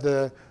have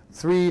the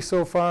 3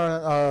 so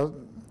far,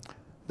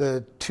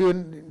 the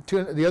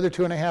other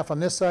 2.5 on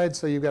this side.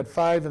 So you've got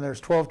 5, and there's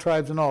 12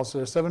 tribes in all. So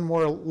there's 7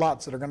 more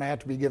lots that are going to have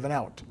to be given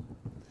out.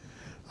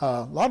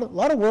 A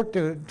lot of work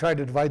to try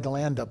to divide the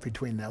land up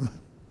between them.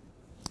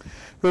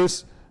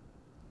 Verse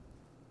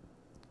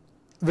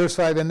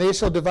 5, and they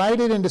shall divide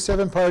it into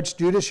 7 parts.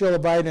 Judah shall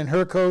abide in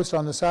her coast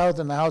on the south,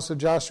 and the house of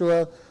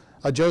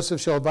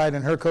Joseph shall abide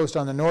in her coast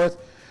on the north.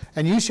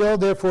 And you shall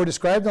therefore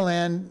describe the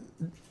land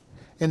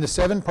in the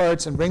 7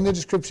 parts, and bring the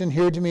description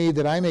here to me,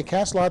 that I may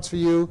cast lots for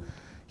you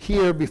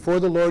here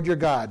before the Lord your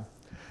God.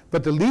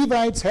 But the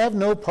Levites have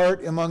no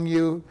part among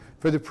you,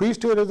 for the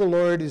priesthood of the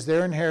Lord is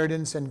their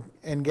inheritance,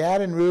 and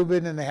Gad and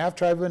Reuben and the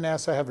half-tribe of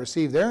Manasseh have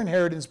received their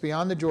inheritance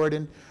beyond the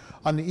Jordan,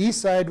 on the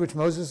east side, which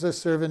Moses the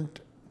servant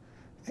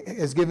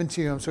has given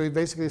to you. So he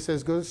basically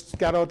says, go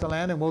scout out the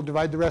land, and we'll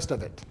divide the rest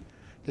of it.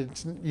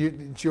 It's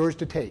yours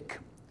to take.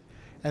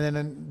 And then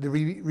in the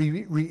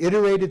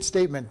reiterated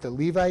statement, the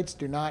Levites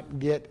do not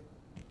get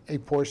a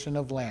portion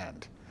of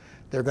land.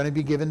 They're going to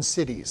be given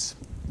cities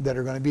that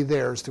are going to be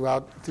theirs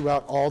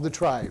throughout all the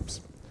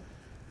tribes.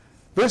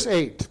 Verse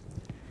 8,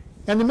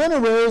 And the men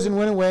arose and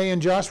went away,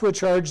 and Joshua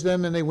charged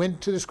them, and they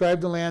went to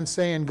describe the land,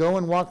 saying, Go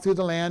and walk through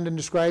the land and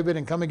describe it,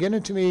 and come again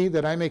unto me,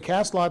 that I may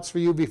cast lots for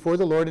you before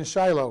the Lord in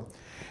Shiloh.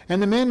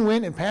 And the men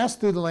went and passed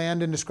through the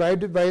land, and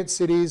described it by its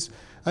cities,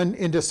 and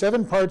into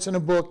 7 parts in a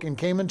book, and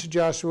came unto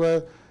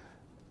Joshua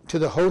to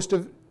the host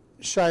of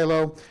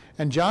Shiloh.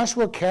 And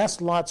Joshua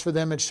cast lots for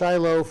them at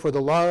Shiloh for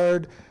the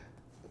Lord,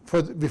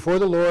 before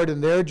the Lord,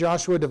 and there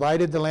Joshua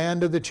divided the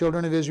land of the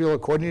children of Israel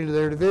according to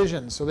their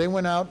divisions. So they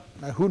went out.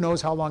 Who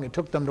knows how long it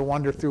took them to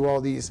wander through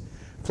all these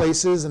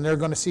places, and they're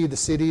going to see the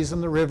cities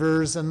and the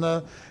rivers and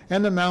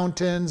the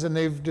mountains, and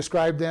they've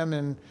described them.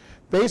 And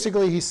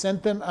basically, he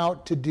sent them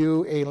out to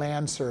do a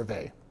land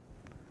survey.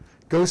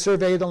 Go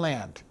survey the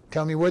land.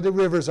 Tell me where the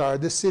rivers are,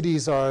 the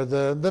cities are,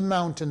 the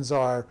mountains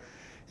are,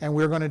 and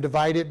we're going to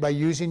divide it by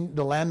using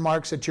the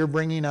landmarks that you're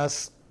bringing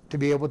us to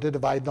be able to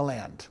divide the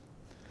land.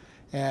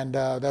 And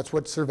that's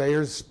what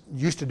surveyors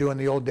used to do in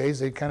the old days.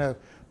 They kind of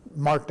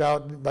marked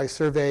out by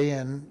survey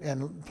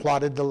and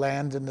plotted the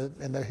land and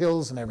the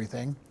hills and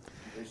everything.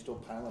 Are they still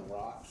piling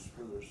rocks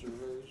for their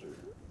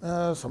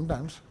surveys?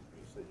 Sometimes.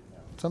 Yes, they do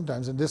now.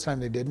 Sometimes, and this time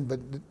they didn't, but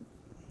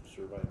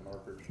Survey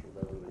markers,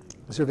 whatever they use.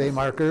 survey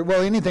marker,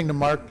 well, anything to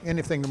mark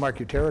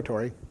your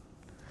territory.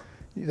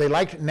 They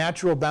liked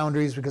natural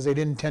boundaries because they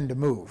didn't tend to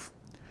move.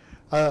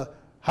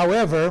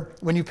 However,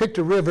 when you picked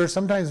a river,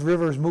 sometimes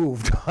rivers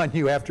moved on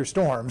you after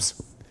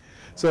storms.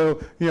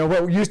 So,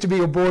 what used to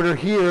be a border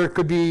here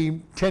could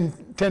be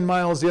 10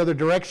 miles the other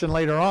direction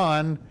later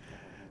on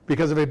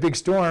because of a big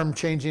storm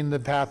changing the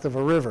path of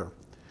a river.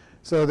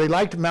 So they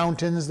liked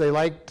mountains, they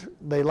liked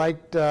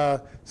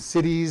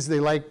cities, they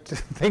liked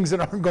things that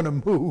aren't going to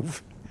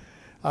move.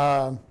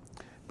 But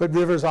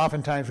rivers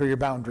oftentimes were your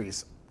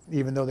boundaries,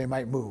 even though they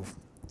might move.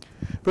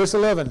 Verse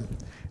 11,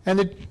 and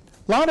the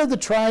lot of the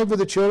tribe of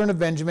the children of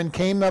Benjamin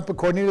came up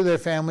according to their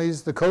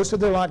families. The coast of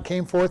their lot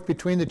came forth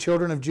between the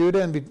children of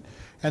Judah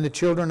and the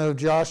children of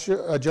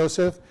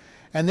Joseph.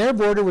 And their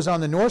border was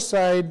on the north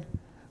side,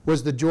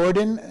 was the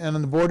Jordan, and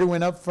the border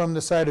went up from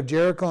the side of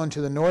Jericho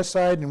unto the north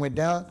side, and went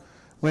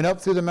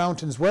up through the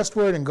mountains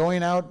westward, and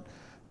going out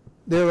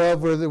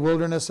thereof were the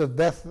wilderness of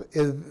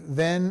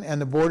Beth-Ven,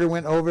 and the border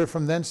went over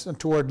from thence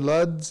toward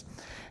Luz,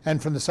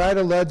 and from the side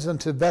of Luz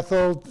unto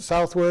Bethel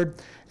southward,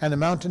 and the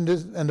mountain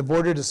and the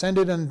border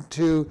descended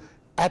unto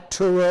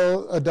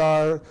Aturel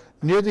Adar,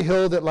 near the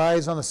hill that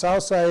lies on the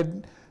south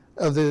side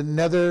of the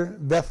nether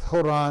Beth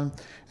Horon,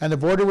 and the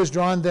border was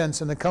drawn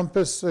thence, and the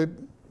compass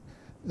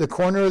the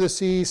corner of the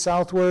sea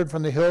southward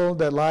from the hill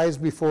that lies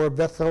before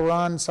Beth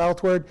Horon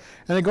southward,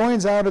 and the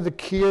goings out of the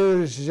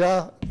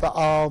Kirjah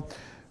Baal,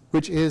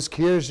 which is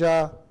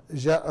Kirjah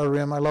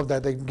Jearim. I love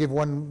that. They give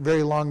one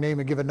very long name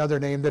and give another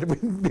name that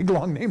big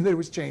long name that it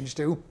was changed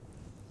to.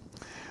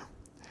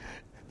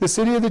 The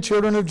city of the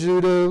children of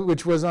Judah,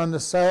 which was on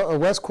the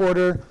west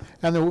quarter,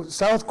 and the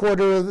south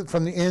quarter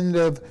from the end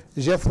of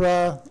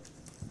Jearim,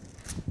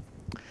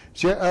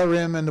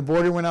 and the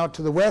border went out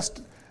to the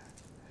west,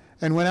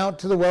 and went out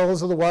to the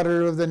wells of the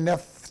water of the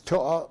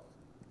Nephtoah,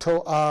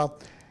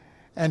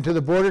 and to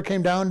the border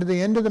came down to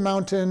the end of the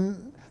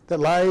mountain that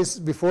lies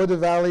before the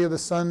valley of the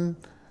son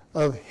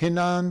of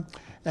Hinnon,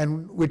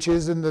 and which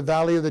is in the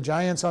valley of the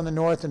giants on the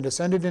north, and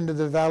descended into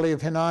the valley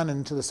of Hinnon,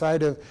 and to the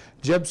side of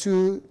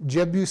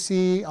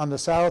Jebusi on the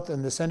south,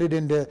 and descended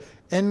into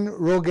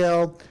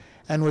En-Rogel,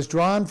 and was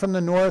drawn from the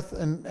north,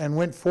 and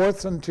went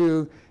forth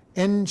unto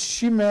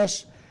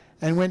En-Shemesh,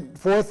 and went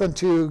forth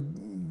unto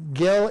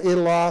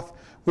Gel-Eloth,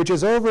 which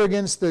is over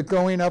against the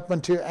going up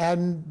unto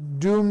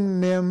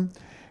Adumnim,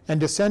 and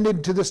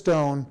descended to the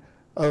stone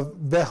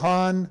of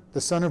Behan, the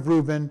son of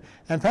Reuben,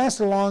 and passed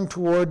along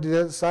toward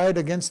the side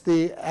against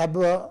the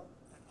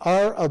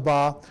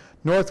Arabah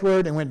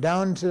northward, and went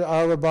down to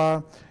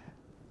Arabah.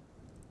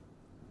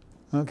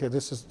 Okay,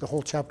 this is the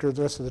whole chapter,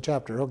 the rest of the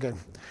chapter. Okay.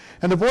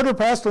 And the border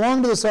passed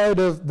along to the side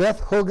of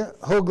Beth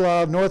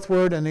Hoglah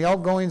northward, and the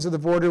outgoings of the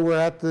border were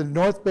at the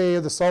north bay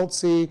of the Salt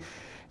Sea,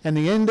 and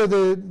the end of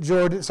the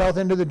Jordan, south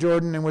end of the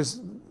Jordan, and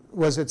was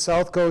its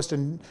south coast,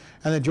 and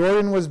the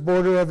Jordan was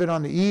border of it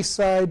on the east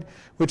side,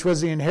 which was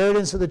the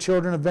inheritance of the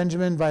children of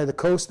Benjamin by the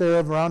coast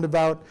thereof round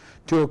about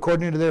to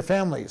according to their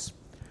families.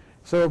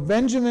 So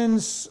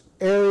Benjamin's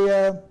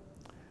area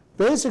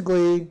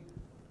basically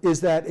is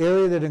that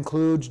area that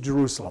includes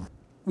Jerusalem.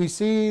 We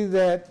see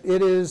that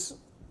it is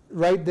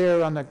right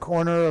there on the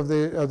corner of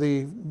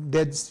the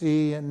Dead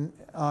Sea and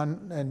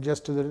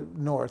just to the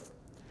north.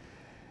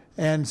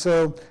 And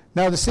so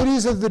now the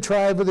cities of the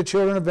tribe of the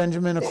children of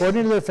Benjamin,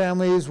 according to their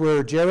families,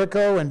 were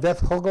Jericho and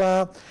Beth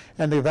Hoglah,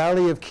 and the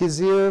valley of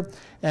Kizir,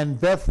 and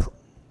Beth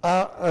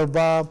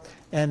Arba,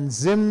 and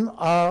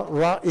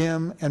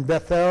Zimaraim, and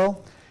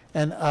Bethel,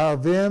 and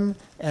Avim,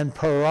 and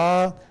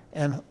Parah,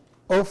 and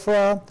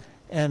Ophrah,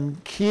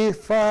 and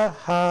Kipha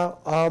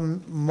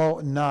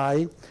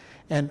ha-Ammonai,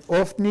 and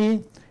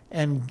Ophni,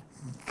 and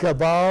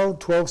Gabal,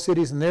 12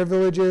 cities and their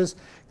villages,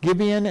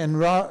 Gibeon, and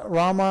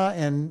Ramah,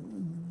 and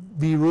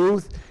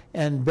Beruth,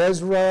 and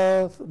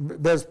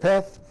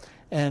Bezpeth,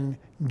 and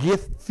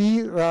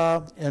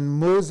Githira,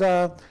 and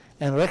Moza,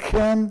 and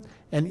Rechem,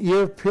 and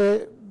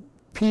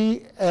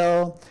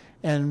P-El,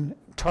 and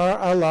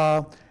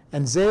Tar-Allah,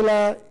 and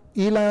Zela,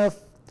 Elah,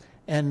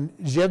 and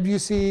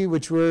Jebusi,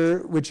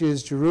 which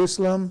is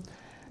Jerusalem,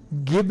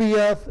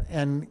 Gibeath,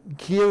 and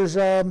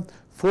Kirzab,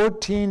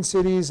 14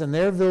 cities and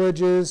their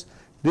villages.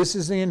 This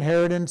is the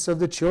inheritance of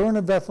the children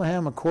of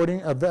Bethlehem,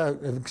 Benjamin,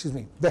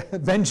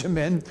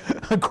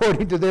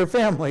 according to their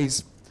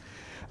families.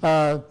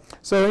 So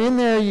in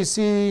there you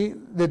see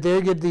that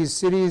they get these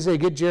cities. They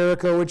get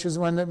Jericho, which is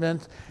one that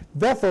meant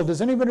Bethel.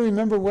 Does anybody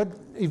remember what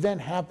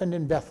event happened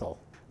in Bethel?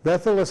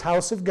 Bethel is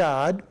house of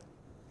God.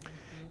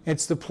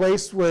 It's the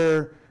place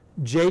where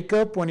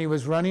Jacob, when he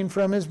was running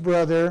from his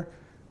brother,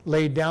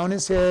 laid down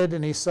his head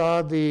and he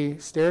saw the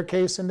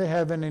staircase into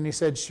heaven, and he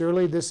said,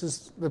 surely this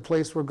is the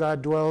place where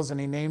God dwells, and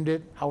he named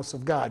it House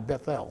of God,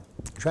 Bethel.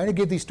 Trying to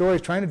give these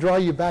stories, trying to draw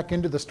you back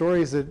into the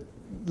stories that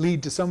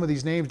lead to some of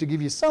these names to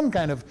give you some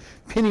kind of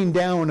pinning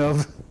down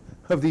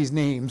of these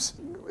names.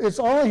 It's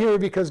all here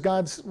because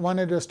God's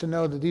wanted us to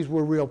know that these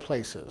were real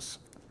places.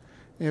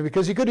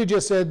 Because he could have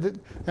just said that,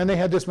 and they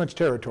had this much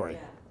territory. Yeah.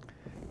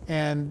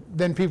 And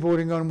then people would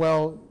have gone,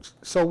 well,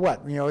 so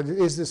what?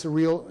 Is this a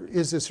real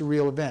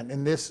event?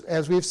 And this,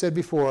 as we've said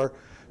before,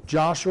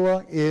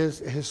 Joshua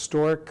is a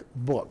historic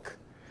book.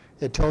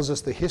 It tells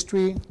us the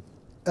history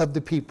of the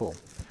people.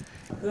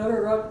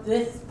 Whoever wrote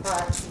this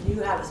part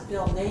knew how to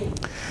spell names.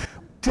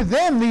 To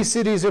them, these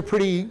cities are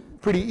pretty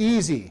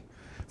easy.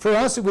 For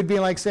us, it would be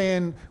like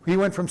saying we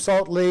went from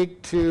Salt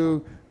Lake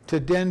to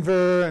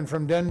Denver, and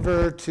from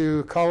Denver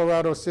to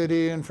Colorado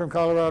City, and from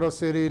Colorado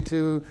City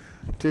to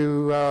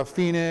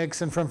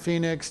Phoenix, and from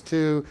Phoenix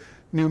to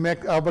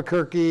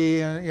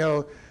Albuquerque,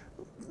 and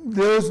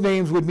those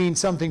names would mean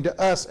something to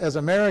us as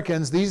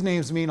Americans. These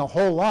names mean a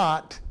whole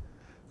lot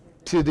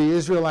to the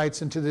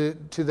Israelites and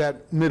to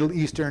that Middle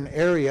Eastern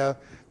area.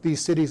 These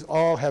cities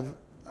all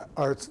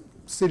are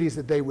cities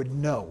that they would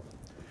know,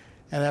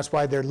 and that's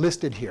why they're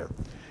listed here.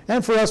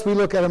 And for us, we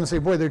look at them and say,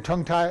 boy, they're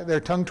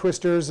tongue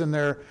twisters, and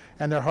they're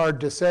hard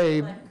to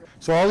say.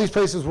 So all these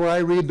places where I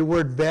read the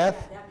word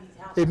Beth,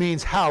 it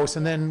means house,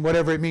 and then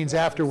whatever it means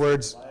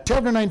afterwards.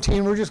 Chapter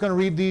 19, we're just going to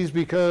read these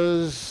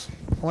because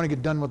I want to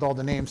get done with all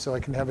the names so I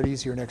can have it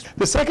easier next.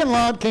 The second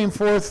lot came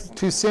forth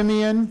to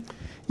Simeon,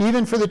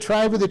 even for the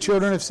tribe of the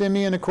children of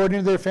Simeon, according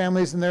to their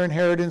families and their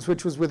inheritance,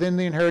 which was within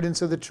the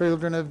inheritance of the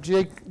children of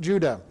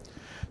Judah.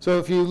 So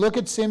if you look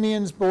at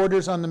Simeon's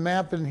borders on the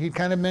map, and he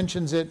kind of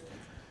mentions it,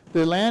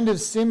 the land of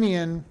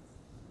Simeon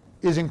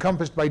is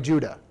encompassed by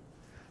Judah,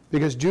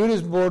 because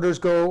Judah's borders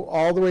go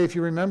all the way, if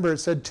you remember, it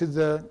said to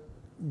the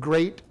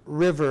great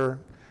river,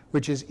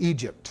 which is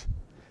Egypt.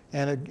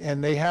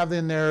 And they have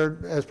in there,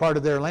 as part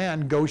of their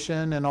land,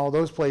 Goshen and all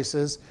those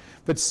places,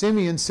 but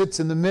Simeon sits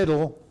in the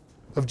middle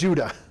of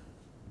Judah.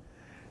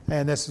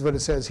 And this is what it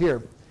says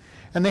here.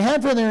 And they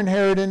had for their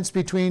inheritance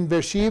between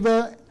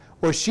Beersheba,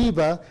 or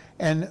Sheba,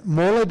 and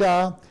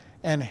Moladah,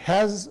 and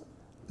Hazashua,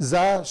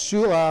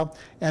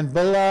 and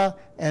Bela,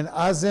 and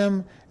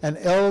Azim, and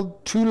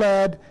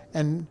El-Tulad,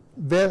 and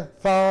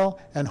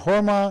Bethal, and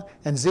Hormah,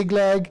 and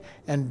Ziklag,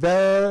 and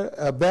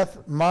Beth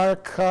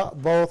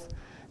Markaboth,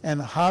 and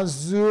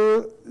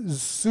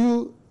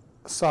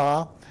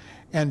Hazur-Susa,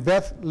 and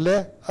Beth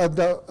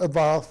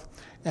Lehabath,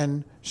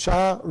 and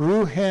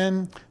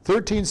Sharuhen,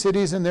 13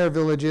 cities and their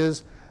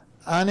villages,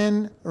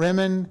 Anin,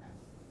 Rimmon,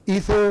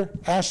 Ether,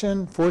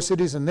 Ashen, 4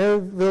 cities and their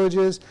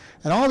villages,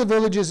 and all the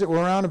villages that were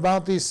around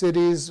about these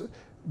cities,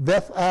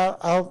 Beth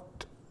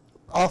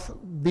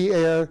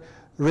Beer,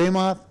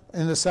 Ramoth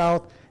in the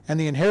south, and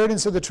the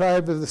inheritance of the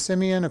tribe of the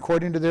Simeon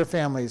according to their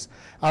families.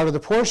 Out of the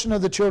portion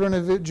of the children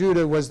of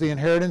Judah was the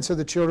inheritance of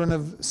the children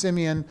of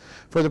Simeon,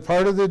 for the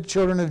part of the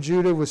children of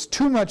Judah was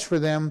too much for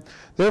them.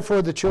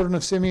 Therefore the children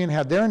of Simeon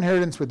had their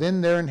inheritance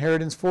within their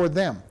inheritance for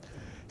them.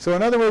 So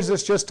in other words,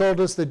 this just told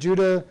us that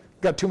Judah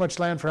got too much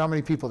land for how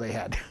many people they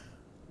had.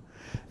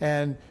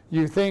 And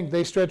you think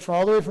they stretched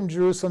all the way from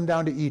Jerusalem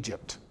down to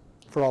Egypt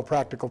for all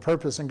practical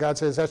purpose. And God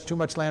says, that's too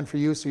much land for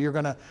you, so you're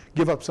going to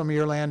give up some of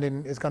your land,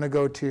 and it's going to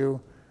go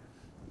to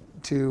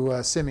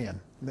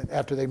Simeon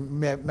after they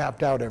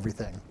mapped out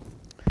everything.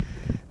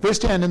 Verse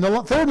 10, and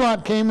the third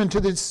lot came into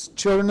the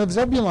children of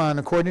Zebulun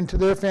according to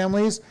their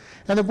families,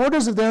 and the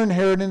borders of their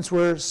inheritance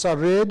were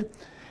Sarid,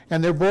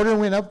 and their border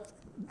went up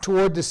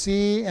toward the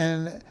sea,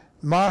 and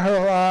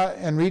Mahalah,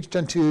 and reached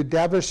unto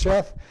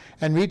Dabbasheth,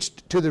 and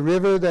reached to the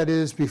river that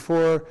is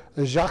before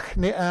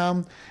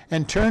Jachneam,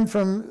 and turned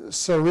from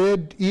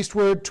Sarid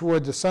eastward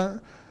toward the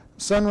sun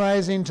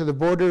rising to the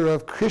border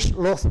of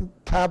Krishloth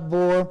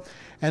Tabor,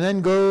 and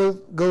then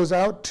goes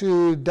out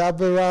to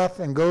Daberath,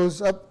 and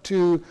goes up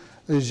to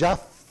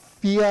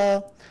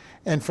Japhia,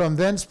 and from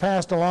thence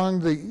passed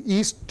along the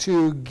east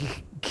to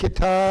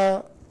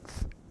Kittapher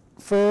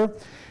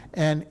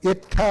and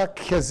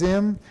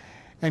Ittachazim,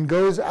 and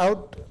goes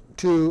out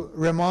to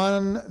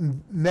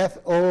Ramon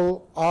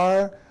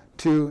Meth-Ol-Ar,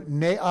 to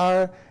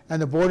Near,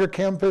 and the border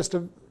compassed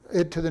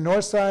it to the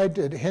north side,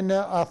 to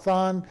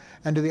Hinna-Athan,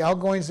 and to the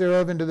outgoings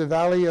thereof, into the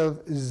valley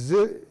of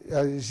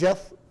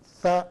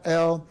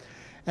Jephthahel,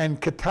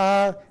 and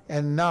Qatar,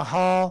 and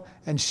Nahal,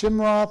 and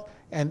Shimroth,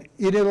 and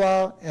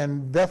Idilah,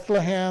 and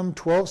Bethlehem,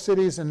 12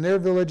 cities and their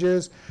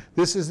villages.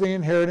 This is the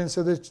inheritance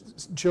of the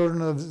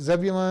children of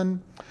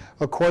Zebulun,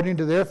 according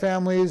to their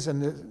families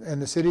and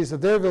the cities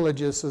of their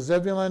villages. So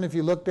Zebulun, if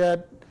you looked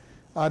at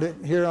it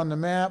here on the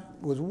map,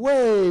 was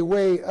way,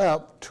 way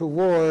up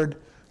toward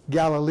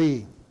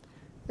Galilee,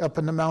 up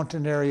in the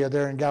mountain area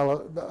there in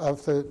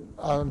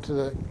onto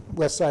the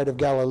west side of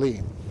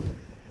Galilee.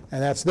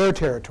 And that's their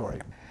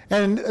territory.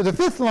 And the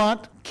fifth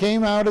lot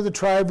came out of the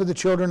tribe of the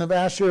children of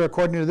Asher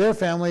according to their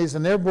families,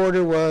 and their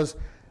border was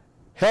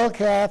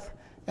Helkath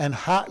and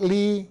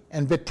Hatli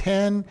and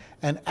Beten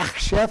and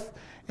Aksheph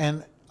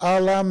and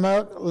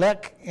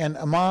Alamelech and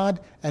Amad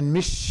and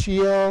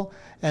Mishiel,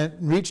 and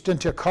reached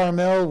unto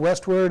Carmel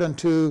westward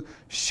unto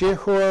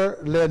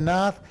Shehor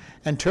Lenath,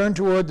 and turned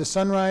toward the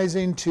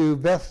sunrising to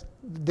Beth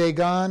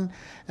Dagon,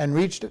 and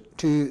reached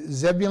to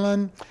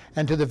Zebulun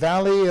and to the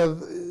valley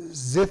of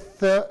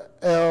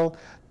Zithael,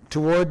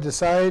 toward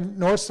the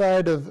north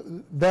side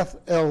of Beth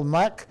El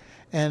Mak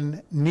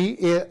and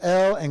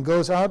Neiel, and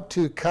goes out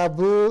to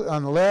Kabul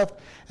on the left,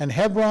 and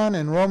Hebron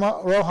and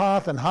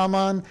Rohath and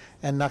Haman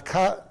and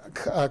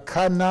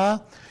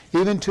Nakana,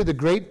 even to the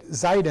great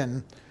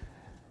Zidon,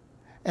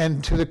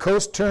 and to the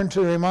coast turned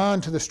to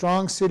Rimmon, to the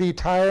strong city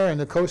Tyre, and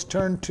the coast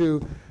turned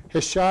to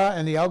Heshah,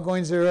 and the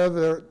outgoings thereof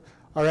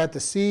are at the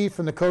sea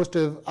from the coast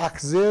of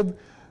Achzib,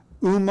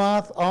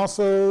 Umath,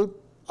 also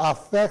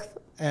Apheth,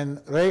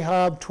 and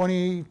Rahab,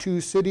 22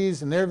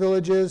 cities and their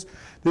villages.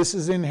 This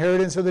is the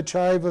inheritance of the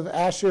tribe of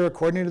Asher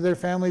according to their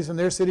families and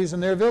their cities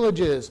and their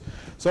villages.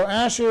 So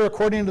Asher,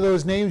 according to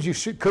those names, you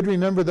could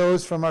remember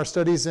those from our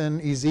studies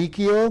in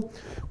Ezekiel,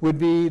 would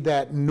be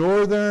that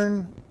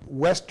northern,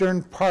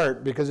 western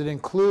part, because it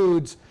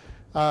includes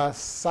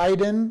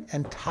Sidon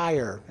and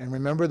Tyre. And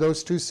remember,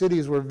 those two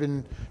cities, we've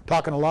been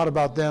talking a lot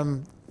about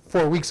them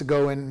 4 weeks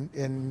ago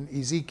in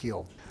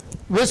Ezekiel.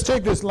 Let's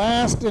take this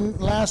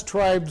last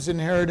tribe's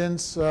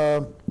inheritance,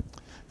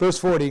 verse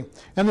 40.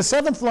 And the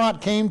seventh lot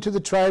came to the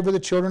tribe of the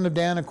children of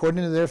Dan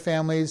according to their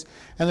families,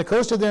 and the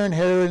coast of their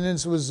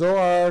inheritance was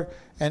Zoar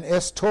and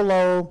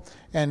Estolo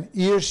and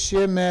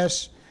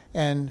Ir-shemesh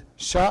and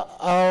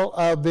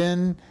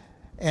Sha'al-abin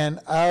and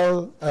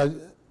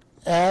Aj-alon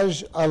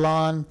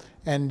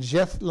and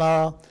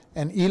Jethlah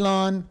and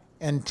Elon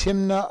and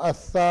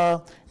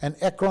Timnah-athah and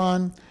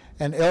Ekron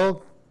and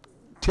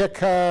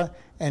El-Tekah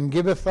and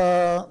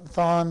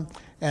Gibbethon,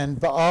 and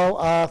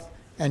Baal-ath,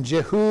 and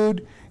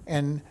Jehud,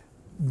 and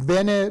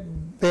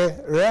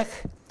Bene-berech,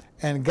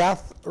 and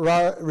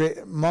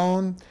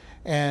Gath-Ramon,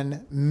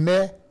 and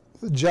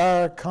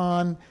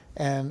Mejarkon,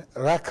 and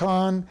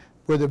Rakon,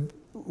 were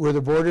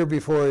the border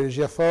before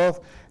Jephoth.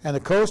 And the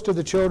coast of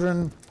the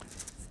children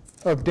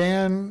of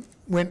Dan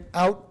went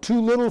out too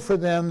little for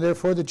them.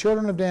 Therefore the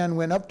children of Dan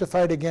went up to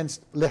fight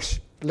against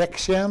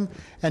Lechem,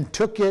 and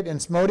took it, and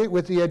smote it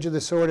with the edge of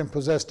the sword, and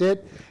possessed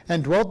it,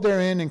 and dwelt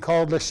therein, and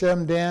called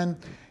Lechem Dan,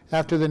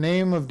 after the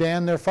name of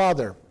Dan their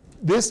father.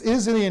 This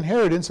is the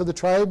inheritance of the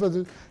tribe of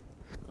the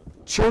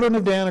children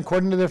of Dan,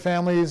 according to their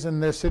families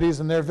and their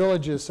cities and their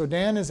villages. So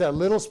Dan is that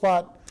little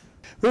spot.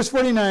 Verse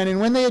 49, and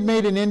when they had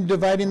made an end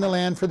dividing the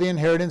land for the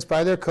inheritance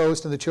by their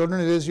coast, and the children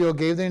of Israel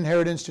gave the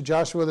inheritance to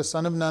Joshua the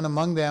son of Nun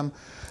among them,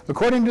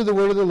 according to the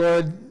word of the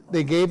Lord,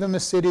 they gave him a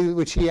city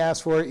which he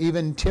asked for,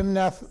 even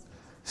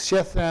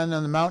Timnath-Shethran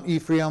on the Mount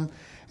Ephraim,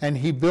 and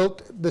he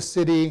built the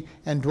city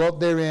and dwelt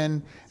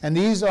therein. And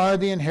these are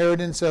the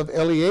inheritance of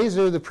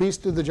Eleazar, the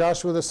priest of the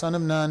Joshua the son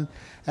of Nun,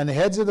 and the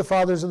heads of the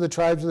fathers of the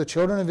tribes of the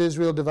children of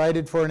Israel,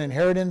 divided for an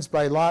inheritance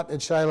by lot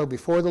at Shiloh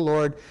before the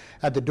Lord,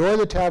 at the door of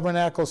the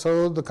tabernacle,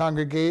 for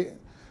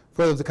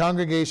the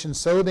congregation,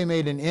 so they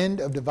made an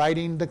end of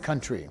dividing the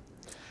country.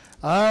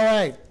 All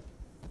right,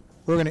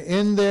 we're going to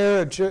end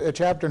there at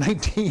chapter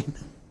 19.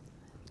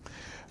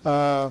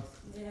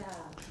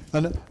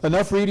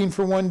 Enough reading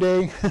for one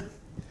day.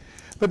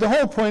 But the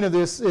whole point of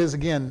this is,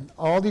 again,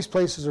 all these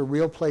places are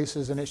real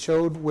places, and it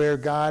showed where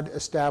God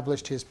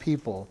established his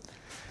people.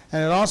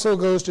 And it also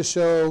goes to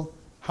show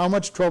how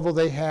much trouble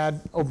they had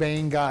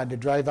obeying God to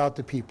drive out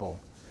the people.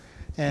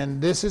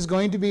 And this is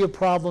going to be a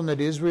problem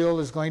that Israel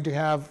is going to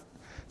have.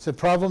 It's a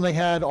problem they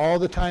had all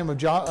the time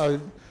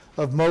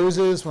of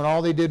Moses, when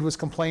all they did was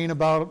complain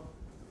about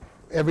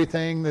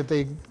everything that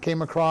they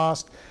came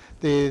across.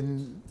 They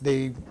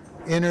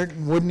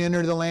wouldn't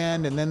enter the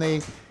land, and then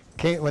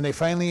when they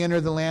finally enter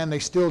the land, they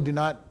still do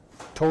not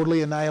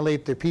totally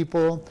annihilate their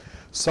people.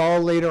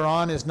 Saul later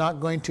on is not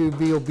going to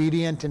be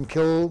obedient and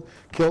kill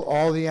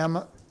all the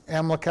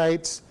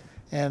Amalekites,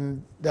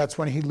 and that's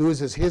when he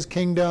loses his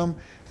kingdom.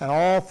 And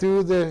all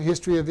through the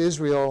history of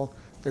Israel,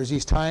 there's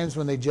these times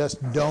when they just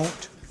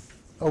don't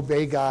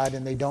obey God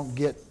and they don't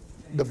get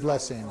the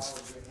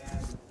blessings.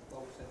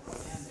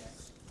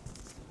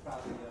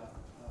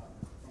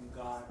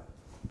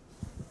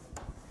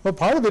 Well,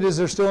 part of it is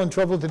they're still in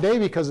trouble today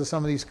because of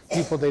some of these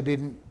people they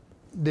didn't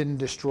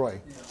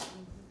destroy.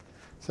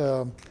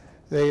 So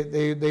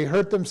they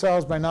hurt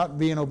themselves by not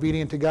being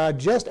obedient to God,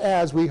 just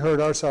as we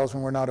hurt ourselves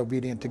when we're not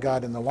obedient to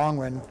God in the long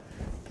run,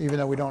 even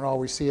though we don't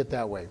always see it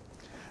that way.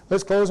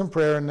 Let's close in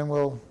prayer, and then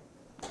we'll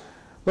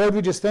Lord,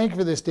 we just thank you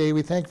for this day.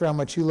 We thank you for how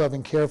much you love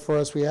and care for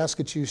us. We ask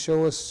that you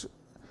show us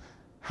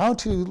how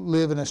to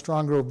live in a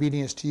stronger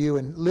obedience to you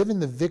and live in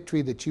the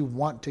victory that you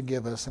want to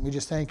give us. And we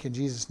just thank you in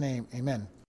Jesus' name. Amen.